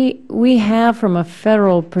we have, from a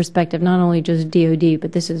federal perspective, not only just DoD,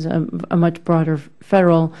 but this is a much broader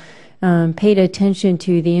federal, paid attention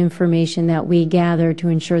to the information that we gather to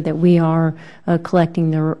ensure that we are collecting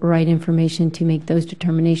the right information to make those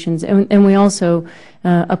determinations. And we also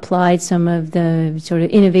applied some of the sort of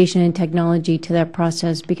innovation and technology to that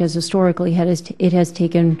process, because historically it has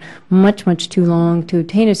taken much, much too long to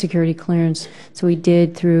obtain a security clearance. So we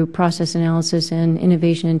did, through process analysis and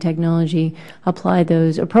innovation and technology, apply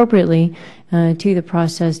those appropriately to the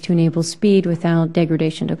process to enable speed without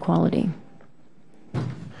degradation to quality.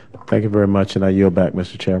 Thank you very much, and I yield back,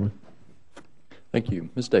 Mr. Chairman. Thank you.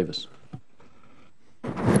 Ms. Davis.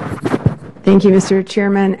 Thank you, Mr.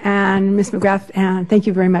 Chairman, and Ms. McGrath, and thank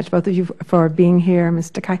you very much, both of you, for being here,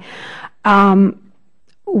 Ms. Takai.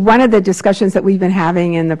 One of the discussions that we've been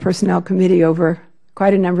having in the Personnel Committee over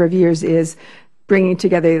quite a number of years is bringing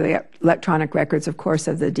together the electronic records, of course,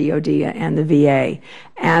 of the DoD and the VA.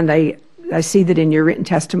 And I see that in your written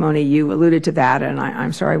testimony you alluded to that, and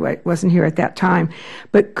I'm sorry I wasn't here at that time.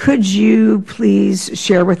 But could you please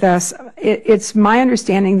share with us, it's my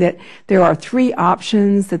understanding that there are 3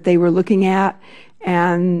 options that they were looking at,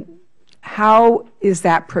 and how is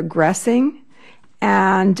that progressing?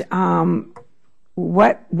 And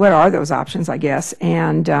what are those options, I guess?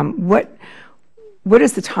 And what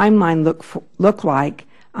does the timeline look like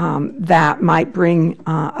that might bring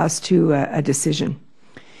us to a decision?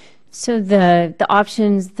 So the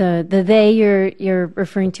options, the they you're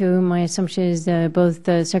referring to, my assumption is both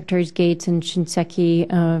Secretaries Gates and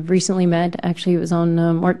Shinseki recently met. Actually, it was on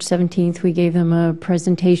March 17th. We gave them a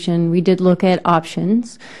presentation. We did look at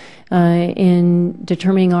options in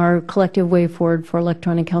determining our collective way forward for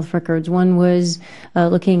electronic health records. One was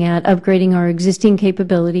looking at upgrading our existing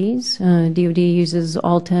capabilities. DoD uses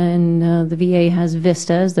Alta, and the VA has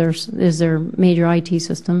Vista as their major IT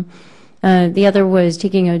system. The other was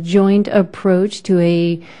taking a joint approach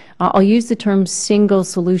to I'll use the term single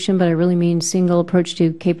solution, but I really mean single approach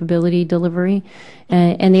to capability delivery.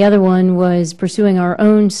 And the other one was pursuing our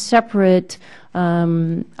own separate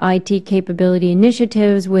IT capability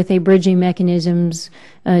initiatives with a bridging mechanisms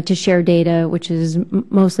to share data, which is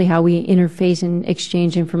mostly how we interface and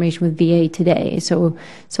exchange information with VA today. So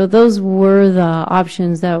those were the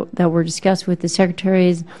options that were discussed with the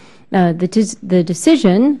secretaries. The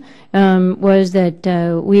decision was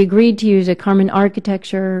that we agreed to use a common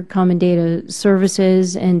architecture, common data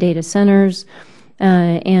services, and data centers,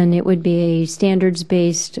 and it would be a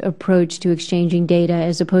standards-based approach to exchanging data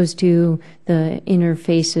as opposed to the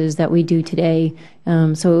interfaces that we do today.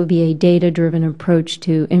 So it would be a data-driven approach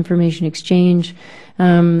to information exchange.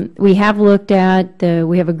 We have looked at,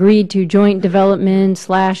 we have agreed to joint development /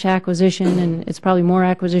 acquisition, and it's probably more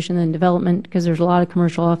acquisition than development because there's a lot of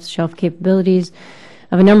commercial off-the-shelf capabilities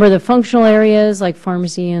of a number of the functional areas like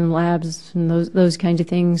pharmacy and labs and those kinds of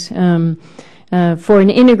things. For an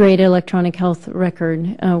integrated electronic health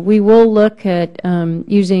record, we will look at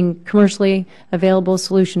using commercially available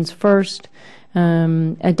solutions first,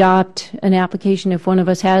 adopt an application if one of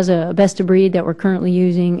us has a best of breed that we're currently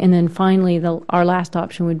using, and then finally our last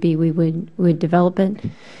option would be we would develop it.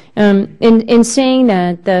 In saying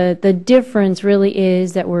that, the difference really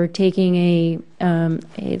is that we're taking a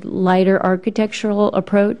lighter architectural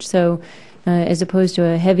approach. So as opposed to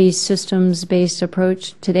a heavy systems-based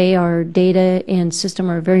approach. Today our data and system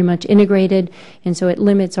are very much integrated, and so it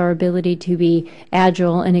limits our ability to be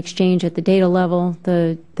agile and exchange at the data level.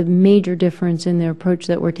 The major difference in the approach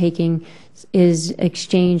that we're taking is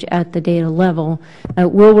exchange at the data level.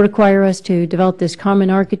 Will require us to develop this common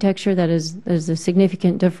architecture. That is a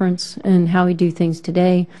significant difference in how we do things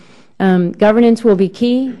today. Governance will be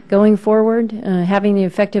key going forward, having the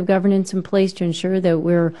effective governance in place to ensure that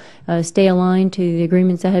we're stay aligned to the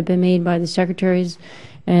agreements that have been made by the secretaries,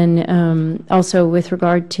 and also with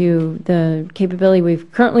regard to the capability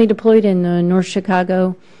we've currently deployed in the North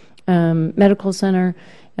Chicago Medical Center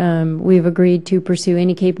We've agreed to pursue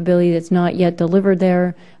any capability that's not yet delivered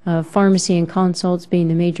there, pharmacy and consults being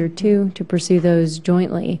the major two, to pursue those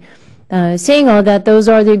jointly. Saying all that, those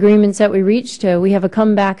are the agreements that we reached. We have a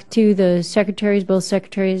comeback to the secretaries, both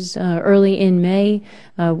secretaries, early in May,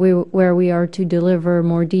 where we are to deliver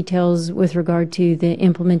more details with regard to the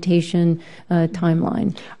implementation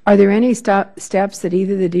timeline. Are there any steps that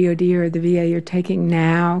either the DoD or the VA are taking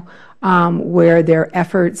now where their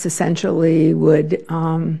efforts essentially would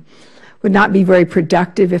not be very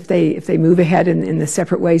productive if they move ahead in the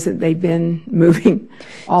separate ways that they've been moving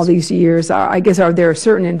all these years? I guess, are there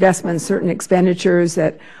certain investments, certain expenditures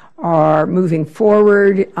that are moving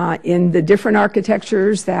forward in the different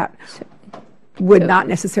architectures that would not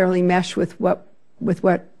necessarily mesh with what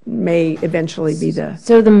may eventually be the...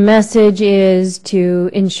 So the message is to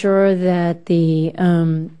ensure that the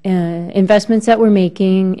investments that we're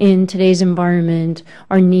making in today's environment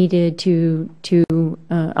are needed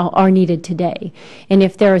are needed today. And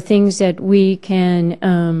if there are things that we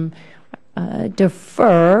can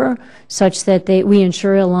defer such that we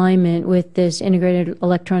ensure alignment with this integrated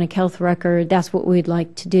electronic health record, that's what we'd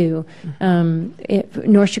like to do.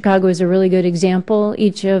 North Chicago is a really good example.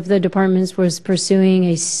 Each of the departments was pursuing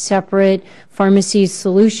a separate pharmacy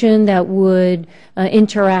solution that would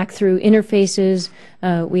interact through interfaces.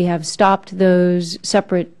 We have stopped those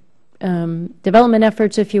separate development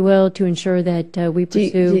efforts, if you will, to ensure that we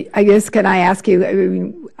pursue. I guess, can I ask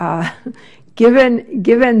you,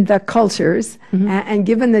 given the cultures and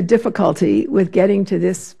given the difficulty with getting to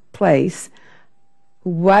this place,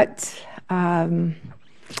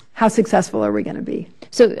 how successful are we going to be?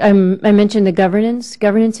 So I mentioned the governance.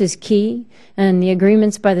 Governance is key, and the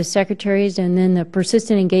agreements by the secretaries and then the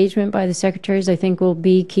persistent engagement by the secretaries, I think, will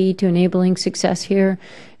be key to enabling success here.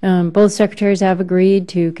 Both secretaries have agreed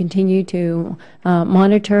to continue to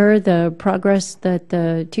monitor the progress that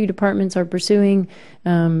the two departments are pursuing,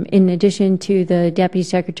 in addition to the deputy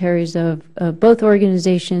secretaries of both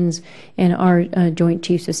organizations and our joint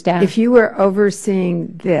chiefs of staff. If you were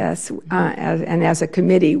overseeing this as a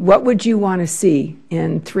committee, what would you want to see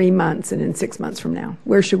in 3 months and in 6 months from now?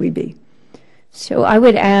 Where should we be? So I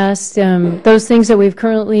would ask those things that we've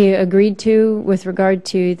currently agreed to with regard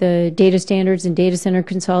to the data standards and data center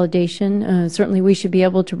consolidation. Certainly we should be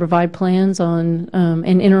able to provide plans on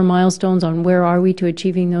and interim milestones on where are we to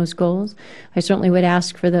achieving those goals. I certainly would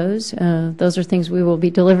ask for those. Those are things we will be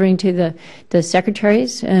delivering to the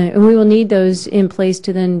secretaries, and we will need those in place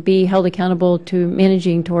to then be held accountable to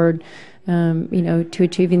managing toward to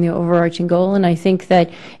achieving the overarching goal. And I think that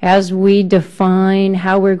as we define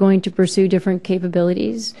how we're going to pursue different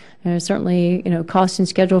capabilities, certainly, cost and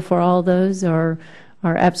schedule for all of those are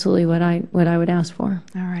absolutely what I would ask for.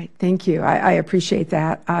 All right, thank you. I appreciate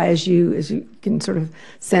that. As you can sort of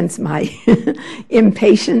sense my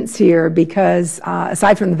impatience here, because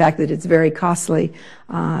aside from the fact that it's very costly,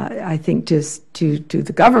 I think just to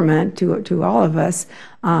the government, to all of us,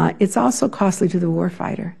 it's also costly to the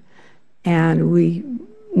warfighter. And we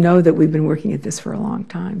know that we've been working at this for a long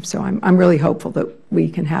time. So I'm really hopeful that we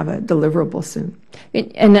can have a deliverable soon.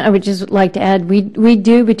 And I would just like to add, we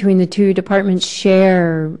do, between the two departments,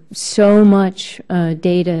 share so much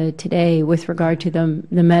data today with regard to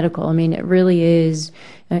the medical. I mean, it really is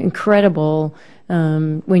incredible.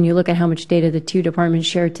 When you look at how much data the two departments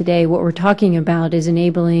share today, what we're talking about is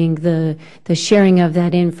enabling the sharing of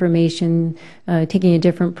that information, taking a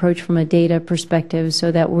different approach from a data perspective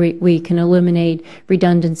so that we can eliminate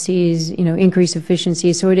redundancies, increase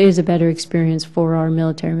efficiency, so it is a better experience for our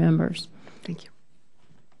military members. Thank you.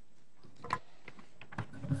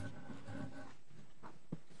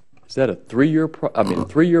 Is that a 3-year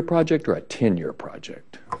project or a 10-year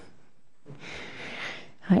project?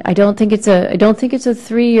 I don't think it's a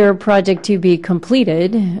 3-year project to be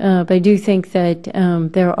completed, but I do think that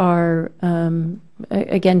there are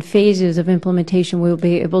again phases of implementation we'll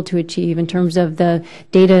be able to achieve in terms of the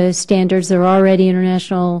data standards. There are already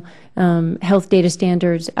international health data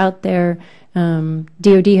standards out there.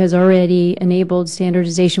 DoD has already enabled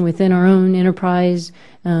standardization within our own enterprise.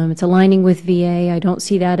 It's aligning with VA. I don't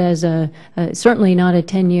see that as certainly not a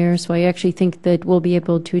 10-year, so I actually think that we'll be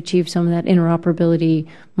able to achieve some of that interoperability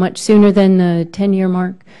much sooner than the 10-year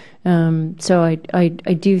mark. So I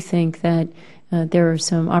do think that there are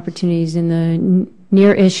some opportunities in the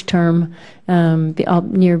near-ish term,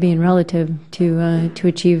 near being relative, to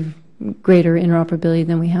achieve greater interoperability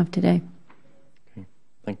than we have today. Okay.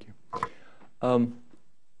 Thank you.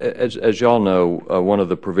 As you all know, one of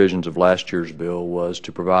the provisions of last year's bill was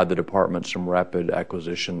to provide the department some rapid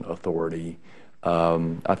acquisition authority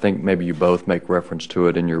I think maybe you both make reference to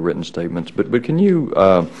it in your written statements, but can you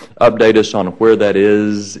update us on where that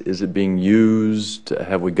is? Is it being used?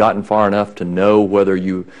 Have we gotten far enough to know whether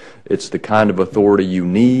it's the kind of authority you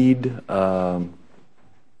need? So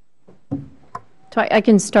I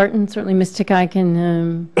can start, and certainly Ms. Takai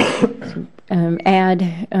can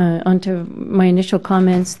add onto my initial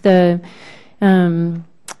comments.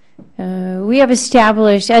 We have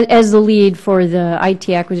established, as the lead for the IT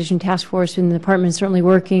Acquisition Task Force in the Department, certainly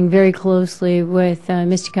working very closely with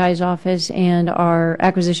Ms. Takai's office and our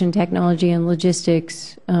Acquisition Technology and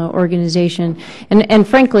Logistics organization. And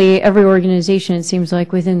frankly, every organization, it seems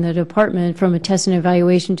like, within the Department, from a test and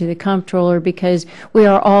evaluation to the comptroller, because we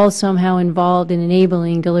are all somehow involved in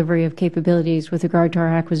enabling delivery of capabilities with regard to our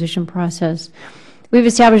acquisition process. We've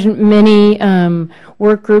established many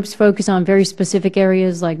work groups focused on very specific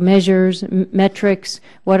areas like measures, metrics,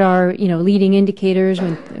 what are leading indicators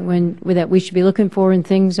that we should be looking for when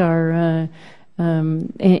things are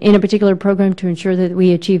in a particular program to ensure that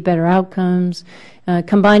we achieve better outcomes.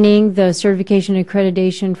 Combining the certification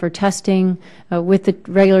accreditation for testing with the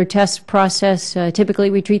regular test process. Typically,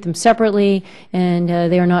 we treat them separately, and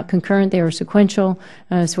they are not concurrent, they are sequential.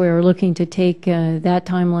 So we are looking to take that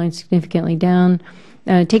timeline significantly down.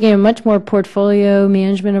 Taking a much more portfolio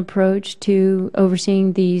management approach to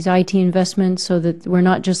overseeing these IT investments so that we're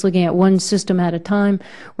not just looking at one system at a time.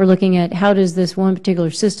 We're looking at how does this one particular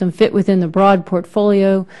system fit within the broad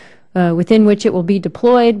portfolio within which it will be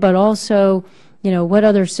deployed, but also what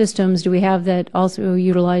other systems do we have that also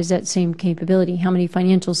utilize that same capability? How many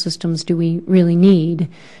financial systems do we really need?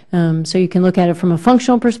 So you can look at it from a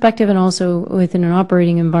functional perspective and also within an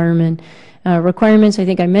operating environment. Requirements, I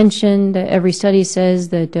think I mentioned, every study says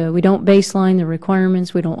that we don't baseline the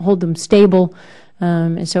requirements, we don't hold them stable,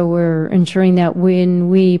 and so we're ensuring that when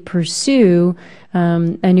we pursue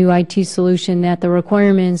a new IT solution that the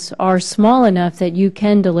requirements are small enough that you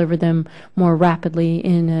can deliver them more rapidly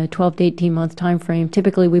in a 12 to 18-month time frame.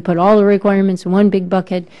 Typically, we put all the requirements in one big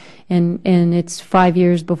bucket, and it's 5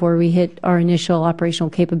 years before we hit our initial operational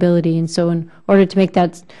capability. And so in order to make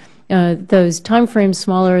that those timeframes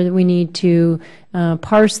smaller, we need to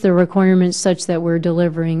parse the requirements such that we're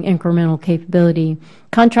delivering incremental capability.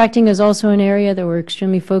 Contracting is also an area that we're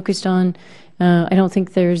extremely focused on. I don't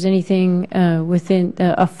think there's anything within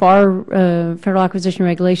a FAR, Federal Acquisition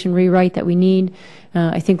Regulation rewrite, that we need.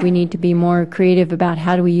 I think we need to be more creative about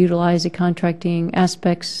how do we utilize the contracting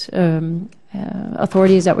aspects,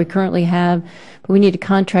 authorities that we currently have. But we need to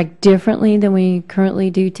contract differently than we currently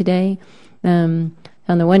do today.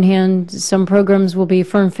 On the one hand, some programs will be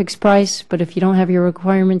firm fixed price, but if you don't have your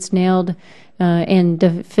requirements nailed and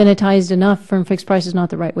definitized enough, firm fixed price is not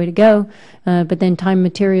the right way to go. But then time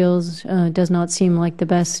materials does not seem like the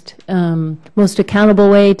best, most accountable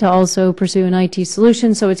way to also pursue an IT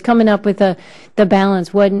solution. So it's coming up with the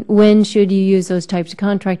balance. When should you use those types of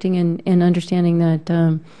contracting, and understanding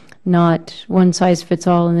that not one size fits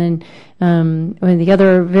all. And then the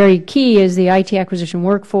other very key is the IT acquisition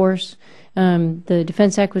workforce. The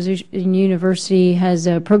Defense Acquisition University has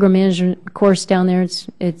a program management course down there.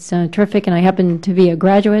 It's terrific, and I happen to be a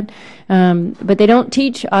graduate. But they don't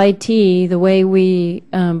teach IT the way we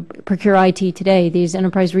procure IT today. These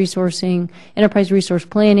enterprise resource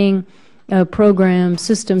planning programs,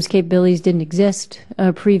 systems, capabilities didn't exist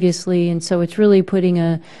previously, and so it's really putting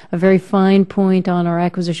a very fine point on our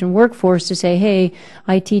acquisition workforce to say, hey,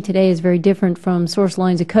 IT today is very different from source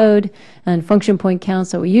lines of code and function point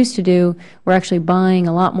counts that we used to do. We're actually buying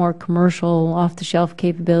a lot more commercial, off-the-shelf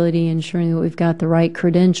capability, ensuring that we've got the right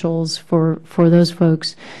credentials for those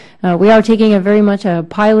folks. We are taking a very much a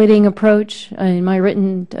piloting approach. In my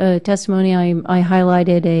written testimony, I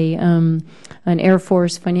highlighted an Air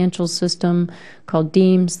Force financial system called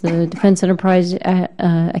DEAMS, the Defense Enterprise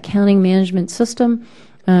Accounting Management System.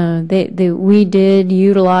 We did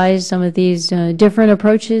utilize some of these different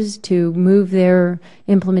approaches to move their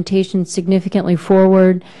implementation significantly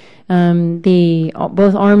forward.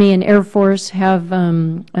 Both Army and Air Force have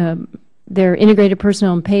their integrated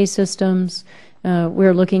personnel and pay systems.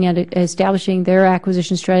 We're looking at establishing their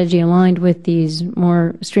acquisition strategy aligned with these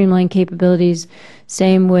more streamlined capabilities.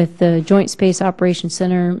 Same with the Joint Space Operations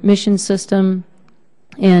Center mission system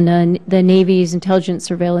and the Navy's intelligence,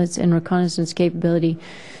 surveillance, and reconnaissance capability.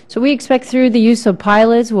 So we expect through the use of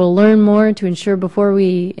pilots, we'll learn more to ensure before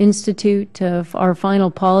we institute our final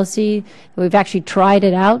policy that we've actually tried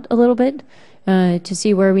it out a little bit to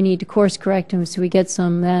see where we need to course correct, and so we get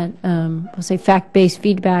some that, we'll say, fact-based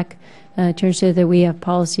feedback to ensure that we have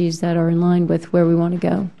policies that are in line with where we want to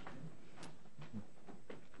go.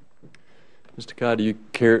 Mr. Kai, do you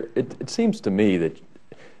care? It seems to me that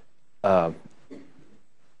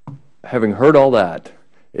having heard all that,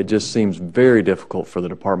 it just seems very difficult for the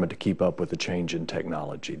department to keep up with the change in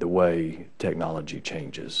technology, the way technology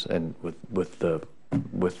changes, and with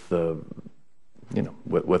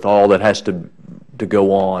all that has to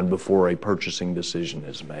go on before a purchasing decision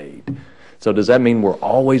is made. So does that mean we're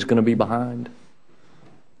always going to be behind?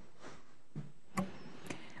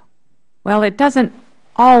 Well, it doesn't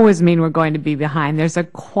always mean we're going to be behind. There's a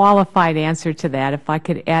qualified answer to that, if I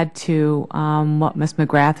could add to what Ms.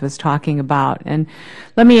 McGrath was talking about. And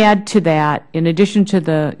let me add to that, in addition to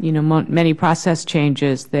the many process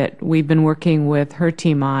changes that we've been working with her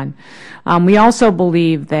team on, we also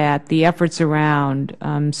believe that the efforts around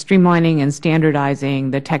streamlining and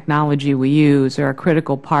standardizing the technology we use are a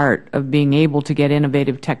critical part of being able to get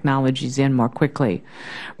innovative technologies in more quickly.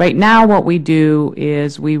 Right now, what we do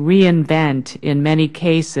is we reinvent, in many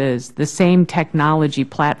cases, the same technology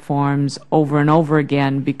platforms over and over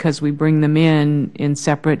again because we bring them in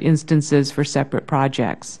separate instances for separate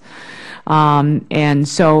projects. And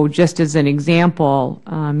so just as an example,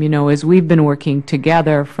 as we've been working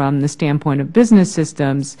together from the standpoint of business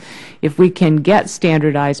systems, if we can get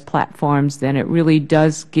standardized platforms, then it really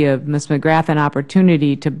does give Ms. McGrath an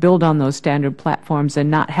opportunity to build on those standard platforms and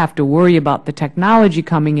not have to worry about the technology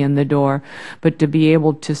coming in the door, but to be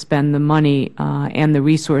able to spend the money and the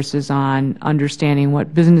resources on understanding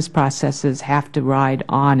what business processes have to ride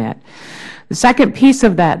on it. The second piece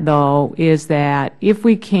of that, though, is that if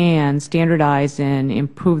we can standardize and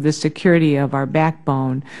improve the security of our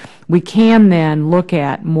backbone, we can then look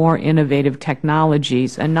at more innovative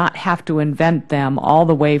technologies and not have to invent them all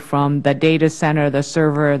the way from the data center, the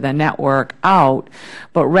server, the network out,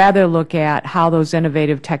 but rather look at how those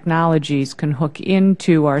innovative technologies can hook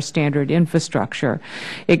into our standard infrastructure.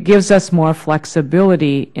 It gives us more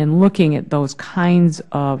flexibility in looking at those kinds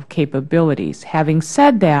of capabilities. Having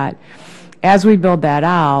said that, as we build that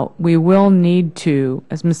out, we will need to,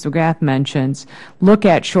 as Mr. McGrath mentions, look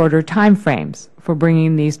at shorter time frames for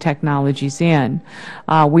bringing these technologies in.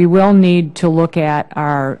 We will need to look at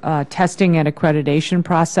our testing and accreditation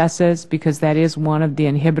processes, because that is one of the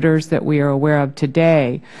inhibitors that we are aware of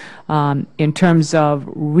today in terms of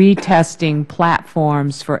retesting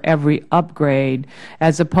platforms for every upgrade,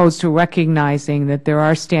 as opposed to recognizing that there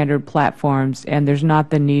are standard platforms and there's not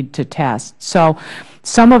the need to test. So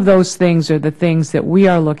some of those things are the things that we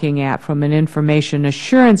are looking at from an information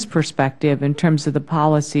assurance perspective in terms of the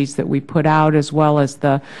policies that we put out, as well as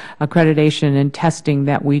the accreditation and testing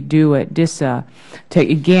that we do at DISA, to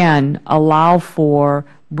again allow for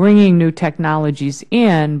bringing new technologies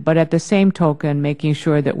in, but at the same token making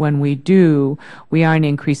sure that when we do, we aren't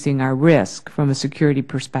increasing our risk from a security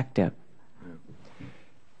perspective.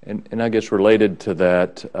 And I guess related to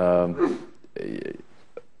that,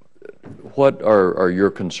 what are your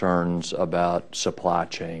concerns about supply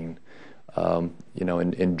chain?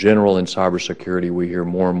 In general, in cybersecurity, we hear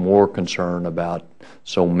more and more concern about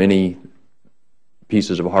so many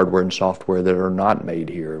pieces of hardware and software that are not made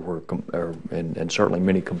here, and certainly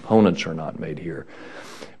many components are not made here.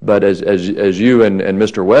 But as you and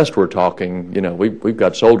Mr. West were talking, we've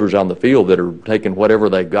got soldiers on the field that are taking whatever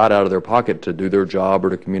they got out of their pocket to do their job or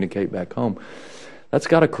to communicate back home. That's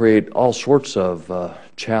got to create all sorts of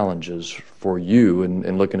challenges for you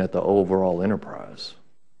in looking at the overall enterprise.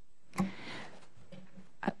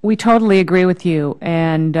 We totally agree with you,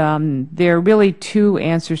 and there are really two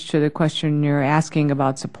answers to the question you're asking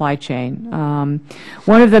about supply chain.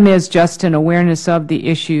 One of them is just an awareness of the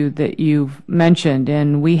issue that you've mentioned,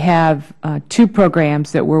 and we have two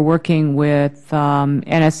programs that we're working with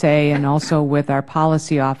NSA and also with our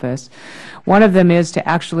policy office. One of them is to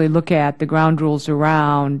actually look at the ground rules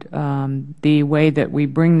around the way that we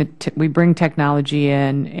bring technology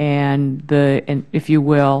in, and if you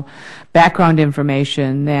will, background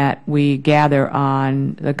information that we gather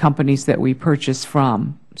on the companies that we purchase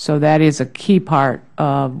from. So that is a key part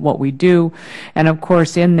of what we do, and of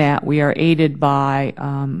course in that we are aided by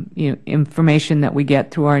information that we get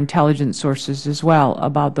through our intelligence sources as well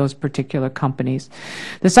about those particular companies.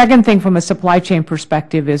 The second thing from a supply chain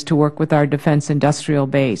perspective is to work with our defense industrial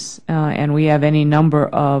base, and we have any number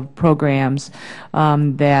of programs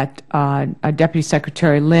that Deputy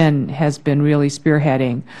Secretary Lynn has been really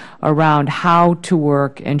spearheading around how to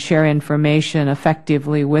work and share information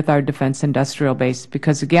effectively with our defense industrial base,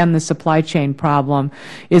 because again, the supply chain problem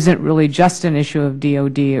isn't really just an issue of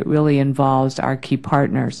DoD, it really involves our key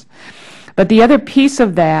partners. But the other piece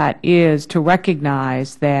of that is to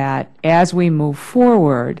recognize that as we move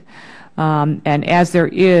forward, And as there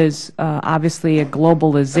is obviously a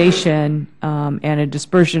globalization and a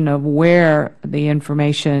dispersion of where the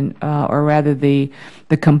information, or rather the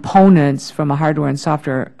components from a hardware and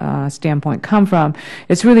software standpoint come from,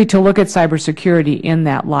 it's really to look at cybersecurity in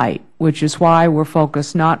that light, which is why we're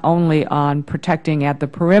focused not only on protecting at the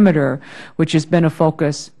perimeter, which has been a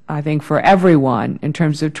focus, I think, for everyone in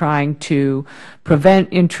terms of trying to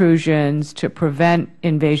prevent intrusions, to prevent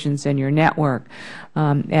invasions in your network.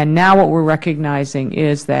 And now what we're recognizing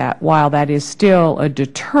is that while that is still a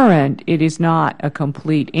deterrent, it is not a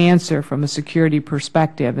complete answer from a security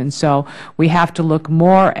perspective. And so we have to look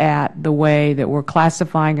more at the way that we're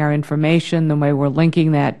classifying our information, the way we're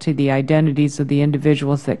linking that to the identities of the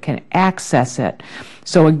individuals that can access it.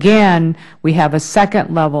 So again, we have a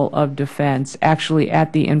second level of defense actually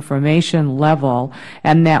at the information level,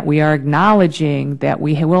 and that we are acknowledging that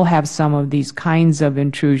we will have some of these kinds of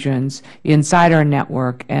intrusions inside our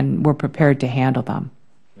network, and we're prepared to handle them.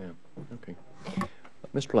 Yeah. Okay.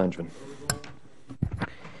 Mr. Langevin.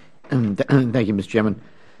 Thank you, Mr. Chairman.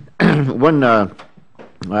 One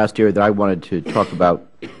last area that I wanted to talk about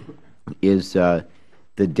is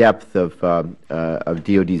the depth of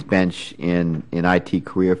DoD's bench in IT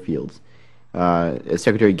career fields. As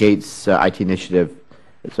Secretary Gates' IT initiative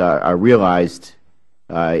realized,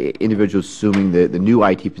 individuals assuming the new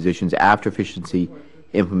IT positions after efficiency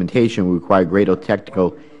implementation will require greater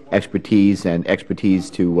technical expertise and experience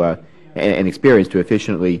to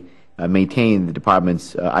efficiently maintain the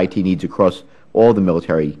Department's IT needs across all the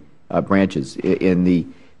military branches. In the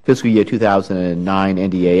fiscal year 2009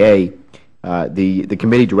 NDAA, the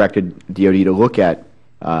committee directed DoD to look at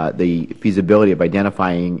the feasibility of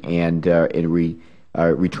identifying and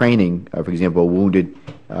retraining, for example, wounded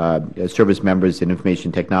service members in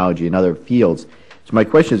information technology and other fields. So my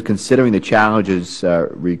question is, considering the challenges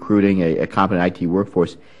recruiting a competent IT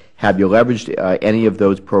workforce, have you leveraged any of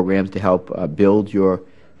those programs to help build your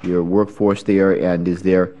workforce there, and is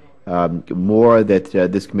there more that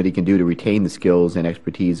this committee can do to retain the skills and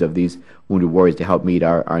expertise of these wounded warriors to help meet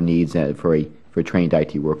our needs for a trained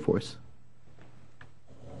IT workforce?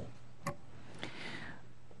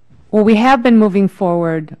 Well, we have been moving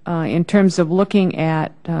forward in terms of looking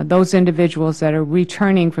at those individuals that are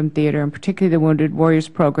returning from theater, and particularly the Wounded Warriors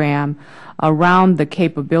Program, around the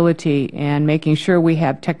capability and making sure we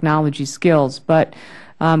have technology skills. But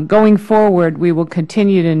going forward, we will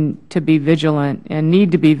continue to be vigilant and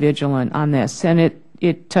need to be vigilant on this. And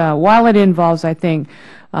while it involves, I think,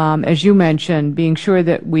 as you mentioned, being sure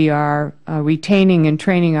that we are retaining and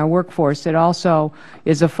training our workforce, it also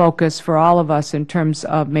is a focus for all of us in terms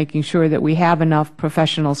of making sure that we have enough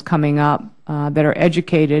professionals coming up that are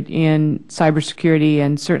educated in cybersecurity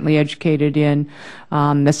and certainly educated in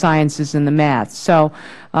the sciences and the math. So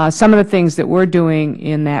some of the things that we're doing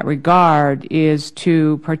in that regard is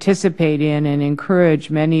to participate in and encourage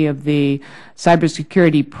many of the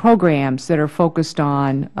cybersecurity programs that are focused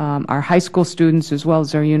on our high school students as well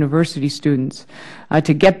as our university students,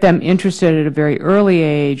 to get them interested at a very early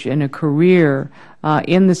age in a career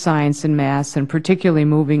in the science and maths, and particularly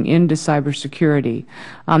moving into cybersecurity.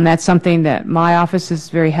 That's something that my office is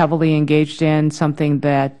very heavily engaged in, something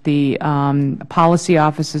that the policy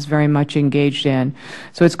office is very much engaged in.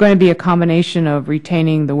 So it's going to be a combination of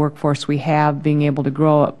retaining the workforce we have, being able to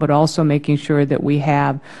grow it, but also making sure that we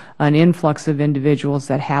have an influx of individuals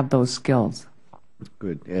that have those skills.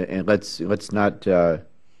 Good. And let's not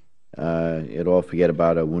at all forget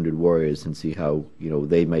about our wounded warriors and see how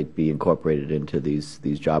they might be incorporated into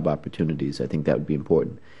these job opportunities. I think that would be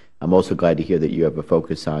important. I'm also glad to hear that you have a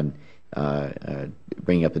focus on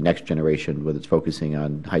bringing up the next generation, whether it's focusing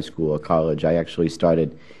on high school or college. I actually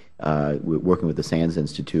started working with the SANS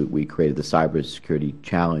Institute. We created the Cybersecurity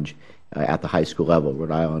Challenge at the high school level.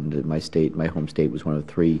 Rhode Island, my home state, was one of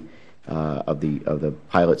three of the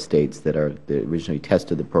pilot states that originally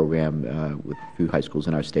tested the program with a few high schools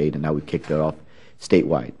in our state, and now we've kicked it off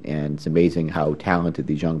statewide. And it's amazing how talented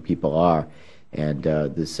these young people are, and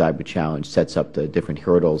this Cyber Challenge sets up the different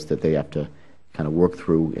hurdles that they have to kind of work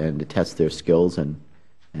through and to test their skills, and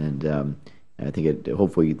I think it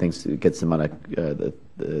hopefully gets them on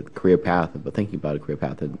the career path, but thinking about a career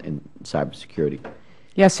path in cybersecurity.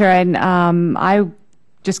 Yes, sir. And I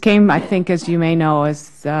just came, I think, as you may know,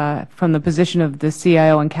 as from the position of the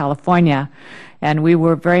CIO in California, and we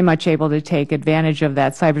were very much able to take advantage of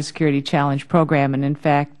that Cybersecurity Challenge program. And in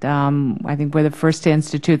fact, I think we're the first to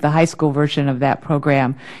institute the high school version of that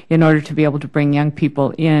program in order to be able to bring young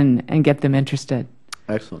people in and get them interested.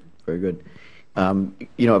 Excellent. Very good.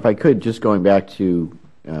 If I could, just going back to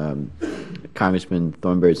Congressman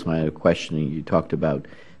Thornberry's line of questioning, we talked about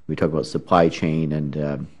supply chain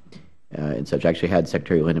and and such. I actually had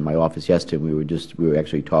Secretary Lynn in my office yesterday. We were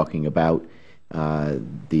actually talking about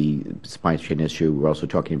the supply chain issue. We're also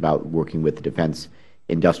talking about working with the defense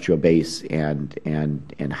industrial base and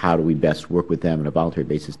how do we best work with them on a voluntary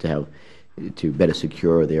basis to better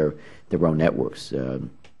secure their own networks.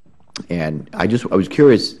 And I was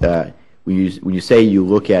curious, when you say you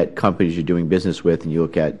look at companies you're doing business with and you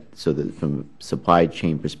look at, from a supply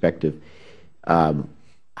chain perspective,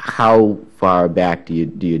 how far back do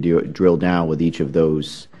you drill down with each of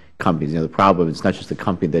those companies? The problem, it's not just the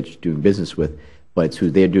company that you're doing business with, but it's who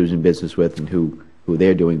they're doing business with and who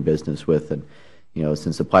they're doing business with. And,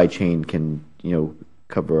 since supply chain can,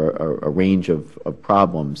 cover a range of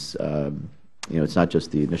problems, it's not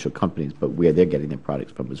just the initial companies, but where they're getting their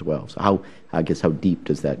products from as well. So how deep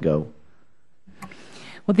does that go?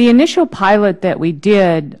 Well, the initial pilot that we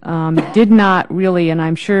did not really, and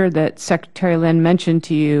I'm sure that Secretary Lynn mentioned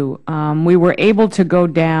to you, we were able to go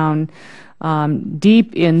down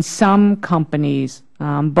deep in some companies,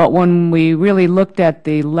 but when we really looked at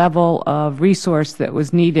the level of resource that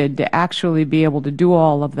was needed to actually be able to do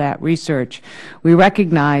all of that research, we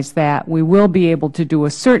recognized that we will be able to do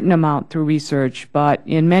a certain amount through research, but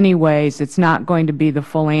in many ways it's not going to be the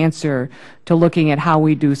full answer to looking at how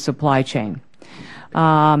we do supply chain.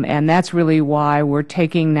 And that's really why we're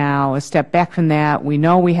taking now a step back from that. We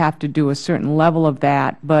know we have to do a certain level of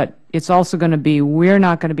that, but it's also going to be, we're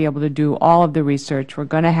not going to be able to do all of the research. We're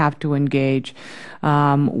going to have to engage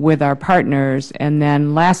with our partners. And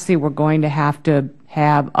then lastly, we're going to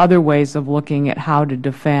have other ways of looking at how to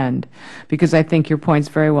defend, because I think your point's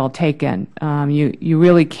very well taken. You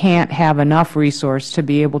really can't have enough resource to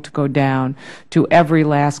be able to go down to every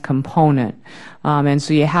last component. And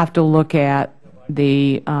so you have to look at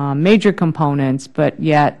the major components, but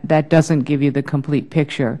yet that doesn't give you the complete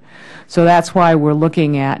picture. So that's why we're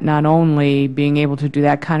looking at not only being able to do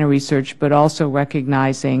that kind of research, but also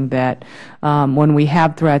recognizing that when we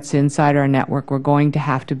have threats inside our network, we're going to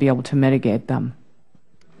have to be able to mitigate them.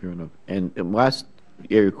 Fair enough. And last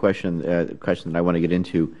area question that I want to get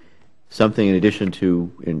into, something in addition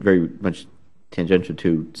to, and very much tangential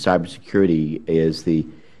to cybersecurity, is the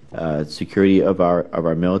security of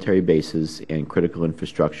our military bases and critical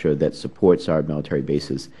infrastructure that supports our military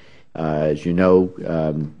bases. As you know,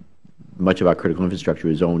 much of our critical infrastructure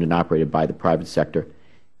is owned and operated by the private sector.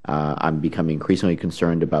 I'm becoming increasingly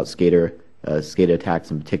concerned about SCADA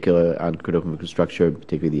attacks in particular on critical infrastructure,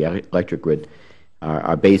 particularly the electric grid.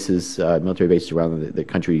 Our bases, military bases around the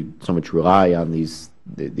country, so much rely on these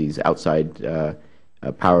outside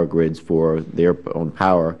power grids for their own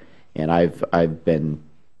power, and I've been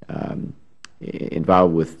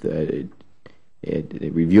involved with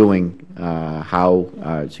reviewing how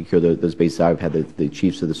secure those bases are. I've had the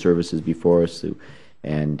chiefs of the services before us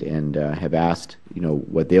and have asked,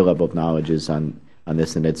 what their level of knowledge is on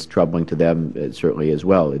this, and it's troubling to them certainly as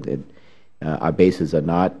well. Our bases are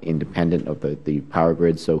not independent of the power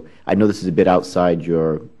grid, so I know this is a bit outside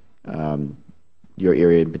your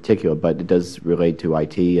area in particular, but it does relate to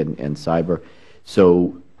IT and cyber.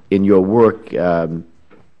 So in your work,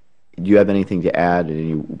 do you have anything to add,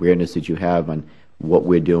 any awareness that you have on what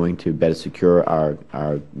we're doing to better secure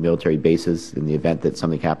our military bases in the event that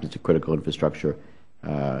something happens to critical infrastructure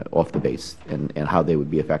off the base, and how they would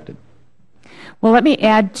be affected? Well, let me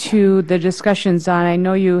add to the discussions on, I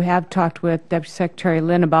know you have talked with Deputy Secretary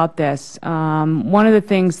Lynn about this. One of the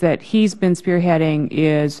things that he's been spearheading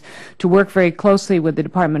is to work very closely with the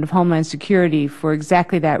Department of Homeland Security for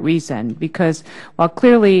exactly that reason, because while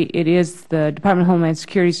clearly it is the Department of Homeland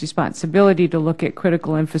Security's responsibility to look at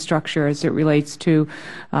critical infrastructure as it relates to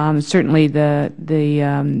certainly the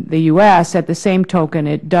U.S., at the same token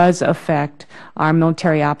it does affect our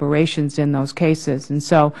military operations in those cases. And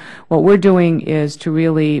so what we're doing is to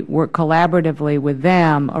really work collaboratively with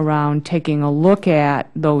them around taking a look at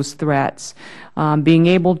those threats, being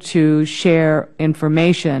able to share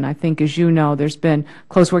information. I think, as you know, there's been a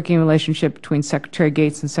close working relationship between Secretary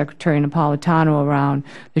Gates and Secretary Napolitano around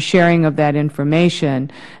the sharing of that information.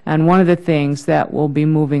 And one of the things that we'll be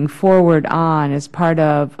moving forward on as part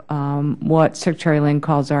of what Secretary Lynn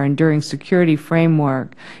calls our enduring security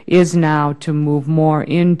framework is now to move more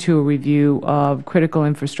into a review of critical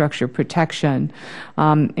infrastructure protection,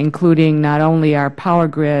 including not only our power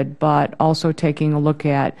grid, but also taking a look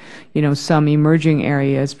at, some emerging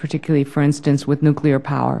areas, particularly, for instance, with nuclear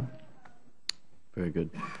power. Very good.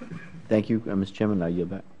 Thank you, Mr. Chairman. I yield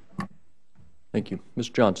back. Thank you.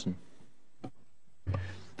 Mr. Johnson.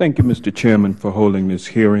 Thank you, Mr. Chairman, for holding this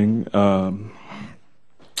hearing.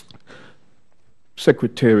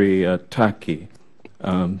 Secretary Taki,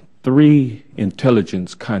 3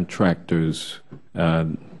 intelligence contractors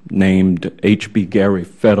named H.B. Gary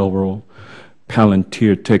Federal,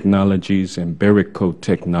 Palantir Technologies, and Berico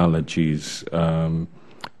Technologies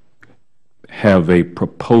have a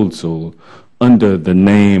proposal under the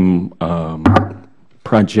name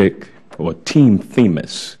Project or Team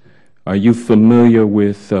Themis. Are you familiar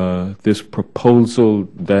with this proposal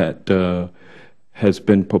that has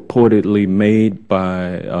been purportedly made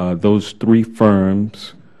by those three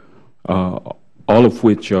firms, all of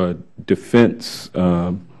which are defense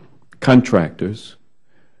contractors?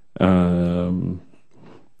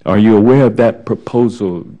 Are you aware of that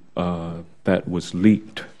proposal that was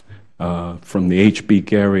leaked from the H.B.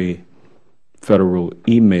 Gary Federal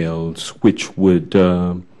emails, which would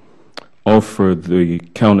offer the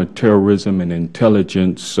counterterrorism and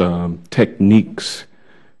intelligence techniques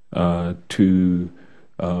to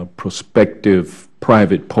prospective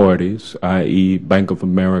private parties, i.e. Bank of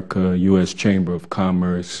America, U.S. Chamber of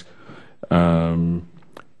Commerce,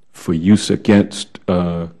 for use against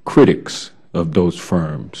critics of those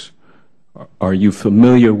firms? Are you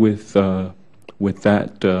familiar with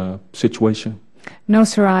that situation? No,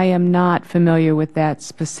 sir, I am not familiar with that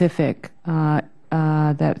specific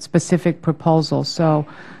proposal. So,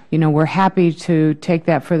 we're happy to take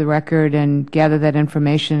that for the record and gather that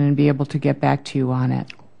information and be able to get back to you on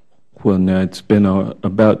it. Well, now it's been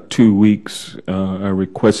about 2 weeks. I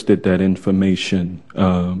requested that information.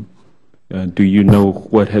 Do you know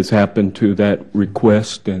what has happened to that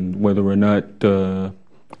request and whether or not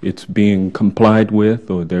it's being complied with,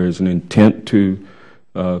 or there is an intent to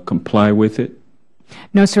comply with it?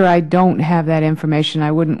 No, sir, I don't have that information.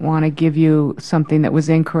 I wouldn't want to give you something that was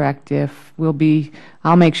incorrect.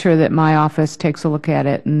 I'll make sure that my office takes a look at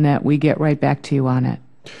it and that we get right back to you on it.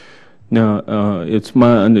 Now, it's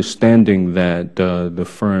my understanding that the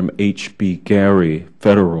firm H.B. Gary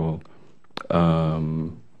Federal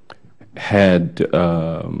had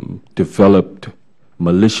developed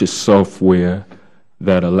malicious software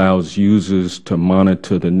that allows users to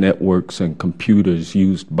monitor the networks and computers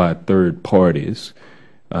used by third parties.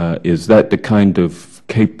 Is that the kind of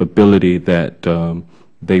capability that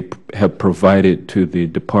they have provided to the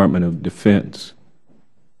Department of Defense?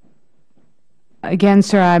 Again,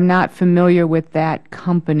 sir, I'm not familiar with that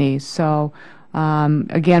company. So,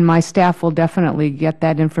 again, my staff will definitely get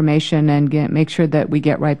that information and make sure that we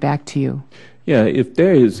get right back to you. Yeah, if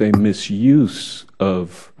there is a misuse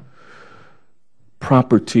of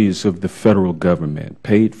properties of the federal government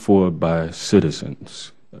paid for by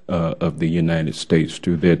citizens of the United States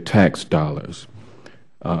through their tax dollars,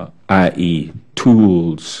 i.e.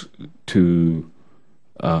 tools to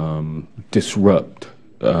disrupt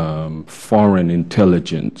foreign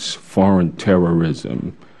intelligence, foreign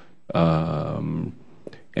terrorism, and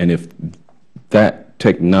if that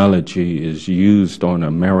technology is used on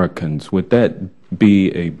Americans, would that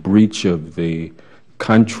be a breach of the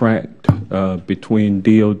contract between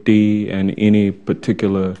DOD and any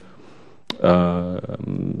particular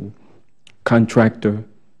contractor?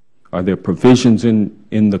 Are there provisions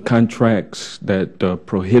in the contracts that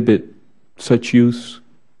prohibit such use?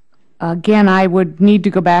 Again, I would need to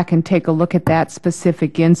go back and take a look at that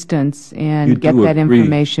specific instance and get that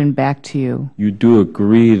information back to you. You do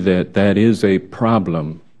agree that that is a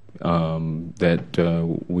problem,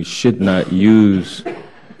 that we should not use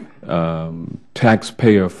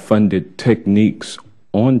taxpayer-funded techniques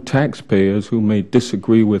on taxpayers who may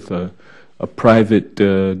disagree with a private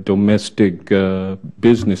domestic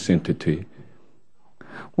business entity?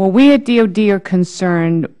 Well, we at DOD are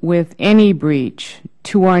concerned with any breach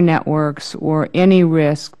to our networks or any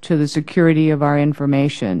risk to the security of our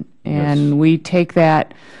information. And yes, we take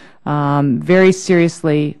that very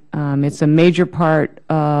seriously. It's a major part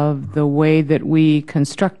of the way that we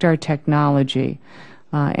construct our technology.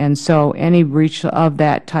 And so any breach of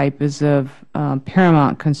that type is of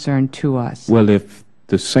paramount concern to us. Well, if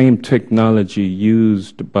the same technology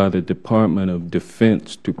used by the Department of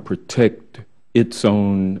Defense to protect its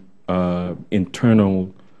own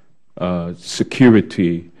internal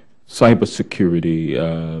security,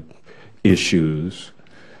 cybersecurity issues,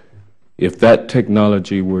 if that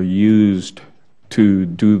technology were used to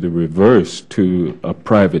do the reverse to a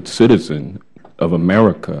private citizen of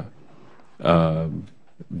America,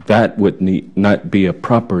 that would not be a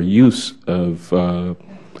proper use of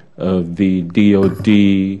the DOD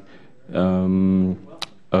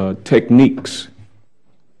techniques,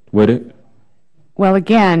 would it? Well,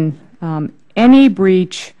 again, any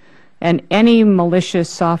breach and any malicious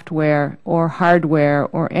software or hardware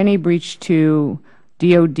or any breach to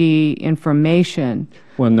DOD information.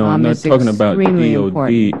 Well, no, I'm not talking about DOD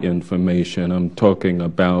important information. I'm talking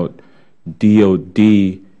about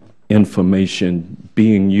DOD information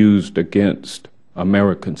being used against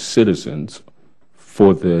American citizens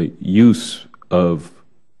for the use of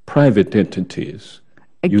private entities.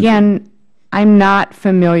 Again, I'm not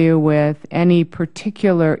familiar with any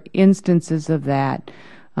particular instances of that.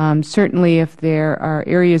 Certainly, if there are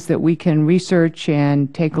areas that we can research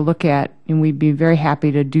and take a look at, and we'd be very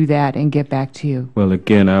happy to do that and get back to you. Well,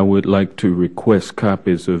 again, I would like to request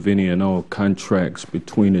copies of any and all contracts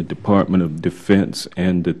between the Department of Defense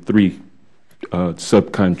and the three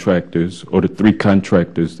subcontractors, or the three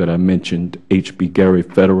contractors that I mentioned, H.B. Gary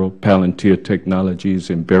Federal, Palantir Technologies,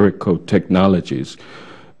 and Verico Technologies.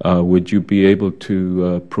 Would you be able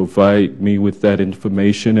to provide me with that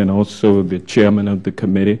information, and also the chairman of the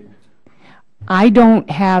committee? I don't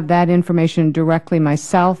have that information directly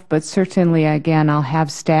myself, but certainly, again, I'll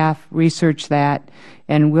have staff research that,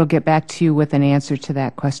 and we'll get back to you with an answer to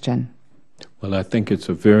that question. Well, I think it's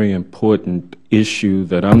a very important issue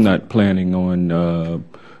that I'm not planning on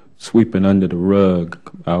sweeping under the rug.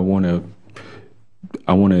 I want to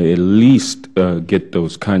at least get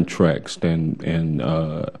those contracts and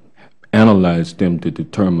analyze them to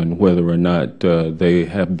determine whether or not they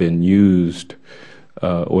have been used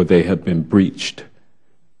or they have been breached.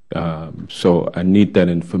 So I need that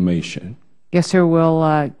information. Yes, sir.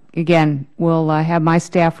 Again, we'll have my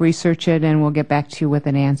staff research it, and we'll get back to you with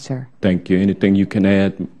an answer. Thank you. Anything you can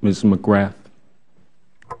add, Ms. McGrath?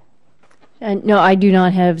 No, I do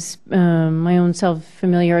not have my own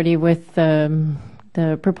self-familiarity with the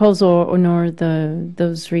proposal nor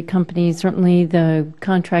those three companies. Certainly, the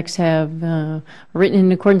contracts have written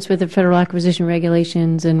in accordance with the Federal Acquisition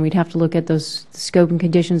Regulations, and we'd have to look at those scope and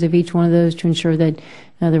conditions of each one of those to ensure that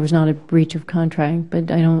there was not a breach of contract.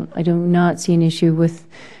 But I do not see an issue with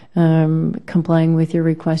complying with your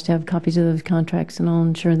request to have copies of those contracts, and I'll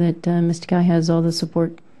ensure that Ms. Takai has all the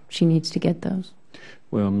support she needs to get those.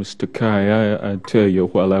 Well, Mr. Kai, I tell you,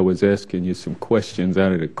 while I was asking you some questions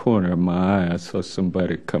out of the corner of my eye, I saw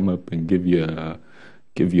somebody come up and give you a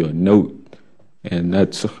note, and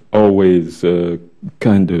that's always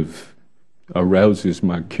kind of arouses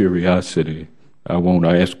my curiosity. I won't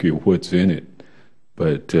ask you what's in it,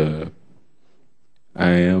 but I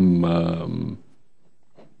am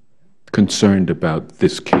concerned about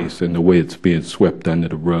this case and the way it's being swept under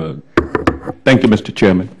the rug. Thank you, Mr.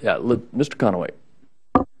 Chairman. Yeah, Mr. Conaway.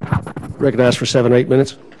 Recognized for 7 or 8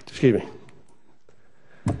 minutes. Excuse me.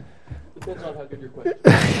 Depends on how good your question.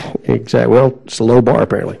 Exactly. Well, it's a low bar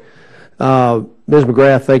apparently. Ms.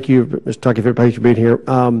 McGrath, thank you, Mr. Tuckey, for being here.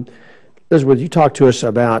 Elizabeth, you talked to us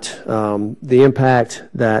about the impact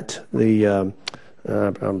that the I'm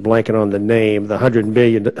blanking on the name, the $100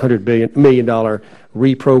 million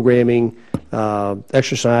reprogramming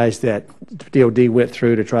exercise that DOD went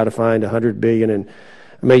through to try to find $100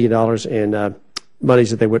 million in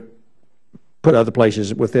monies that they would put other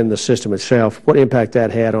places within the system itself. What impact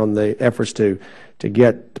that had on the efforts to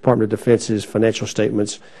get Department of Defense's financial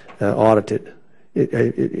statements audited?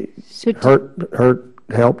 It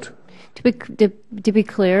helped? To be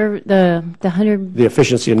clear, the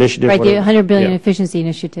efficiency initiative, right? The $100 billion efficiency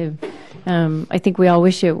initiative. I think we all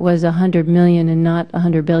wish it was $100 million and not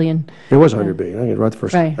 $100 billion. It was $100 billion. I get it right the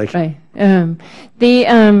first time. Right.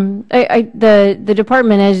 The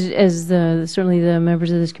department, as certainly the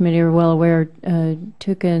members of this committee are well aware,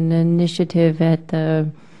 took an initiative at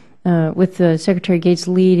with Secretary Gates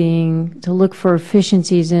leading to look for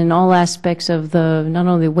efficiencies in all aspects of not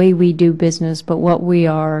only the way we do business, but what we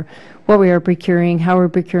are procuring, how we're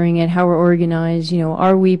procuring it, how we're organized.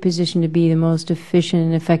 Are we positioned to be the most efficient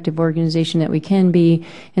and effective organization that we can be,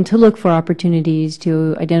 and to look for opportunities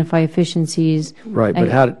to identify efficiencies. Right, but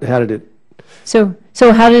how did it? So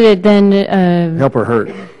how did it then help or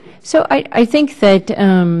hurt? So I think that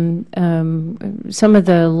some of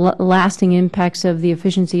the lasting impacts of the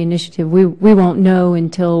efficiency initiative we won't know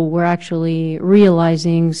until we're actually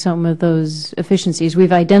realizing some of those efficiencies.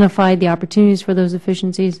 We've identified the opportunities for those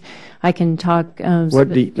efficiencies. I can talk. Let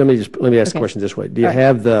me ask the question this way: do you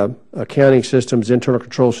have the accounting systems, internal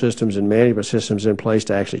control systems, and management systems in place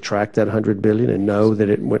to actually track that $100 billion and know that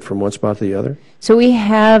it went from one spot to the other? So we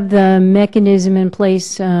have the mechanism in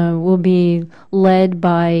place. Will be led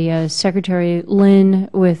by Secretary Lynn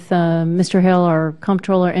with Mr. Hill, our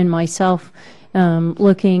comptroller, and myself,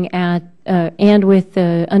 looking at and with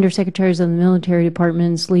the undersecretaries of the military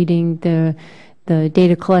departments leading the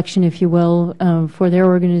data collection, if you will, for their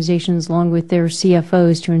organizations, along with their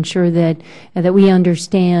CFOs, to ensure that we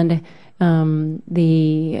understand I'll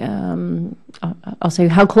say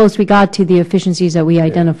how close we got to the efficiencies that we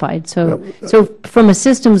identified. So from a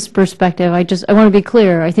systems perspective, I want to be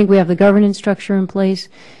clear. I think we have the governance structure in place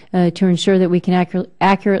to ensure that we can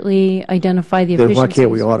accurately identify the efficiencies. Then why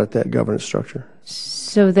can't we audit that governance structure?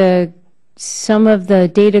 So some of the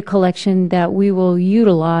data collection that we will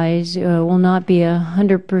utilize will not be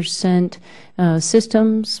 100%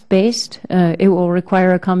 systems-based. It will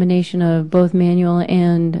require a combination of both manual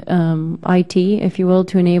and IT, if you will,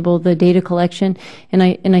 to enable the data collection. And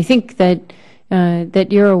I think that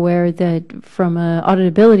that you're aware that from an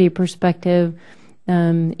auditability perspective,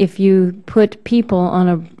 if you put people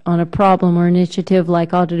on a problem or initiative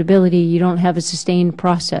like auditability, you don't have a sustained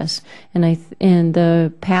process. And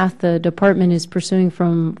the path the department is pursuing for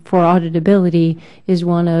auditability is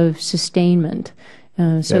one of sustainment.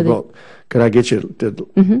 Could I get you to,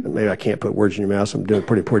 maybe I can't put words in your mouth, so I'm doing a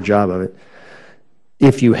pretty poor job of it.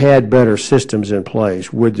 If you had better systems in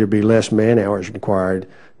place, would there be less man hours required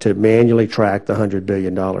to manually track the $100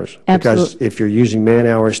 billion? Absolutely. Because if you're using man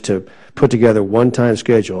hours to put together one-time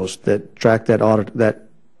schedules that track that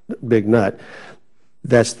big nut,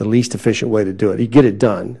 that's the least efficient way to do it. You get it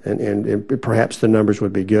done, and perhaps the numbers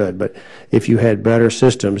would be good. But if you had better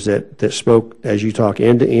systems that spoke, as you talk,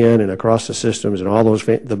 end to end and across the systems and all those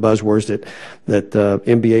the buzzwords that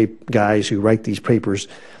MBA guys who write these papers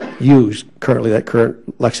use currently, that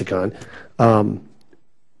current lexicon,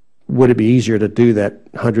 would it be easier to do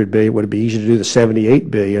that $100 billion? Would it be easier to do the $78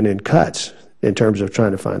 billion in cuts in terms of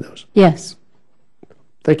trying to find those? Yes.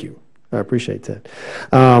 Thank you. I appreciate that.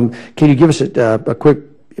 Can you give us a quick,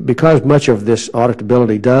 because much of this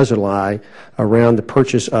auditability does lie around the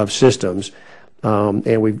purchase of systems,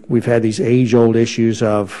 and we've had these age-old issues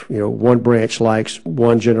of, one branch likes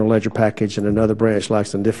one general ledger package and another branch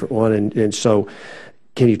likes a different one, and so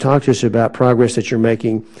can you talk to us about progress that you're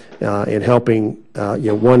making in helping,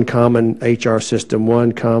 one common HR system,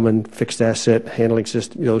 one common fixed asset handling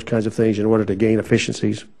system, those kinds of things in order to gain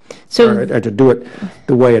efficiencies? Or to do it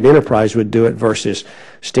the way an enterprise would do it versus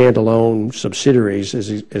standalone subsidiaries as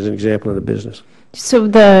an example in a business. So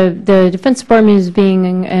the Defense Department is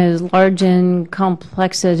being as large and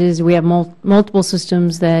complex as it is. We have multiple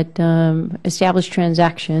systems that establish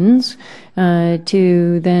transactions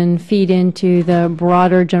to then feed into the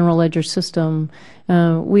broader general ledger system.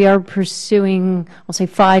 We are pursuing, I'll say,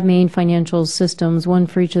 5 main financial systems, one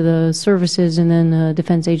for each of the services, and then a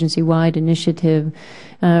defense agency-wide initiative.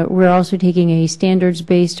 We're also taking a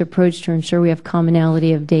standards-based approach to ensure we have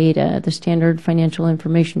commonality of data, the standard financial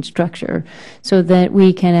information structure, so that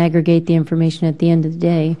we can aggregate the information at the end of the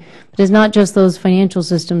day. But it's not just those financial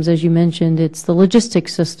systems, as you mentioned. It's the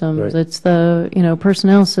logistics systems. Right. It's the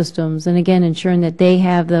personnel systems, and again, ensuring that they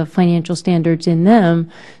have the financial standards in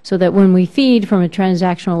them, so that when we feed from a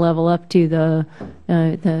transactional level up to the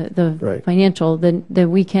right. financial,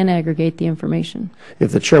 then we can aggregate the information.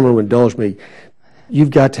 If the chairman would indulge me,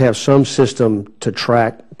 you've got to have some system to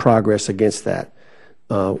track progress against that.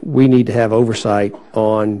 We need to have oversight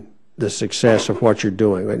on the success of what you're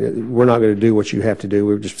doing. We're not going to do what you have to do.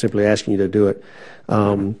 We're just simply asking you to do it.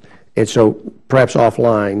 And so perhaps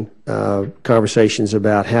offline conversations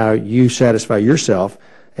about how you satisfy yourself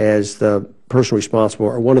as the person responsible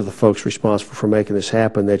or one of the folks responsible for making this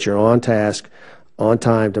happen, that you're on task, on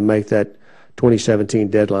time to make that 2017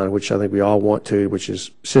 deadline, which I think we all want to, which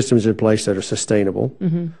is systems in place that are sustainable,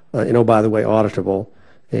 and oh, by the way, auditable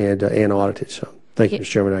and audited. So thank you, Mr.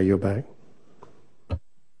 Chairman. I yield back.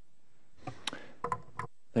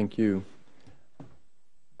 Thank you.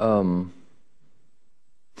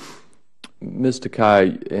 Ms.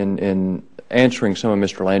 Takai, in answering some of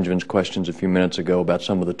Mr. Langevin's questions a few minutes ago about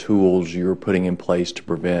some of the tools you're putting in place to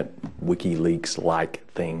prevent WikiLeaks-like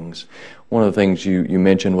things, one of the things you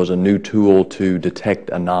mentioned was a new tool to detect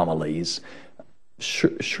anomalies.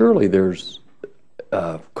 Surely there's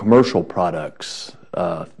commercial products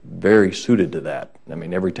very suited to that. I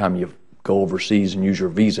mean, every time you go overseas and use your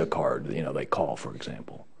Visa card, they call, for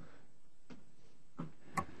example.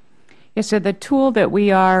 Yes, so the tool that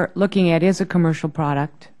we are looking at is a commercial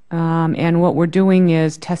product. And what we're doing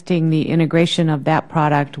is testing the integration of that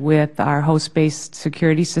product with our host-based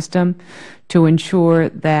security system to ensure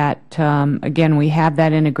that, again, we have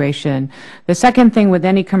that integration. The second thing with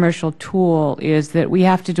any commercial tool is that we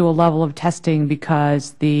have to do a level of testing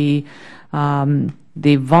because the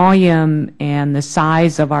volume and the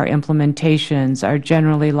size of our implementations are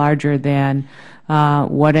generally larger than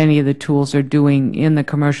what any of the tools are doing in the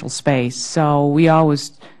commercial space. So we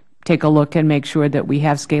always take a look and make sure that we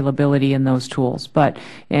have scalability in those tools. But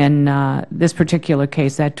in this particular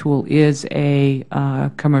case, that tool is a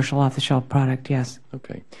commercial off-the-shelf product, yes.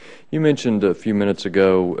 Okay. You mentioned a few minutes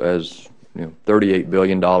ago as $38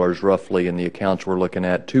 billion roughly in the accounts we're looking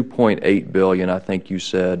at, $2.8 billion, I think you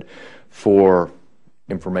said, for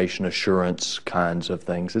information assurance kinds of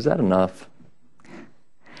things. Is that enough?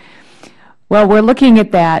 Well, we're looking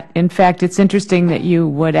at that. In fact, it's interesting that you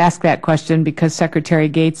would ask that question because Secretary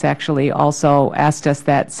Gates actually also asked us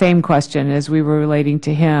that same question as we were relating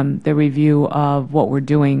to him, the review of what we're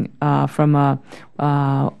doing from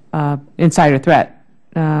a insider threat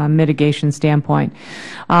mitigation standpoint.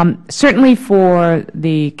 Certainly for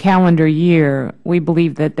the calendar year, we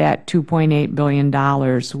believe that that $2.8 billion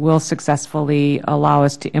will successfully allow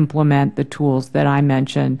us to implement the tools that I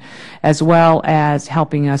mentioned, as well as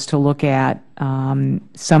helping us to look at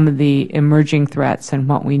some of the emerging threats and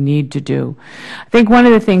what we need to do. I think one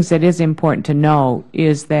of the things that is important to know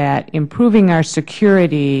is that improving our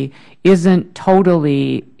security isn't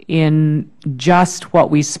totally in just what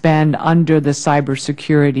we spend under the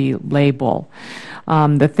cybersecurity label.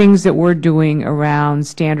 The things that we're doing around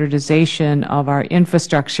standardization of our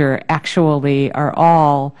infrastructure actually are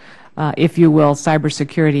all, if you will,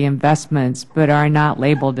 cybersecurity investments, but are not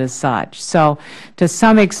labeled as such. So to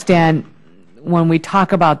some extent, when we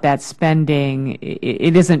talk about that spending,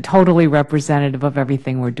 it isn't totally representative of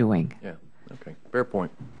everything we're doing. Yeah, okay. Fair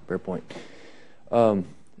point. Fair point. I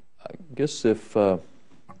guess if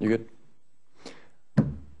you good?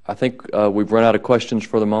 I think we've run out of questions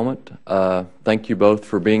for the moment. Thank you both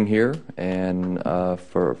for being here and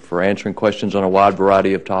for answering questions on a wide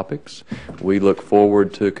variety of topics. We look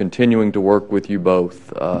forward to continuing to work with you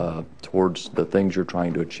both towards the things you're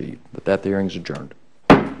trying to achieve. But that, the hearing is adjourned.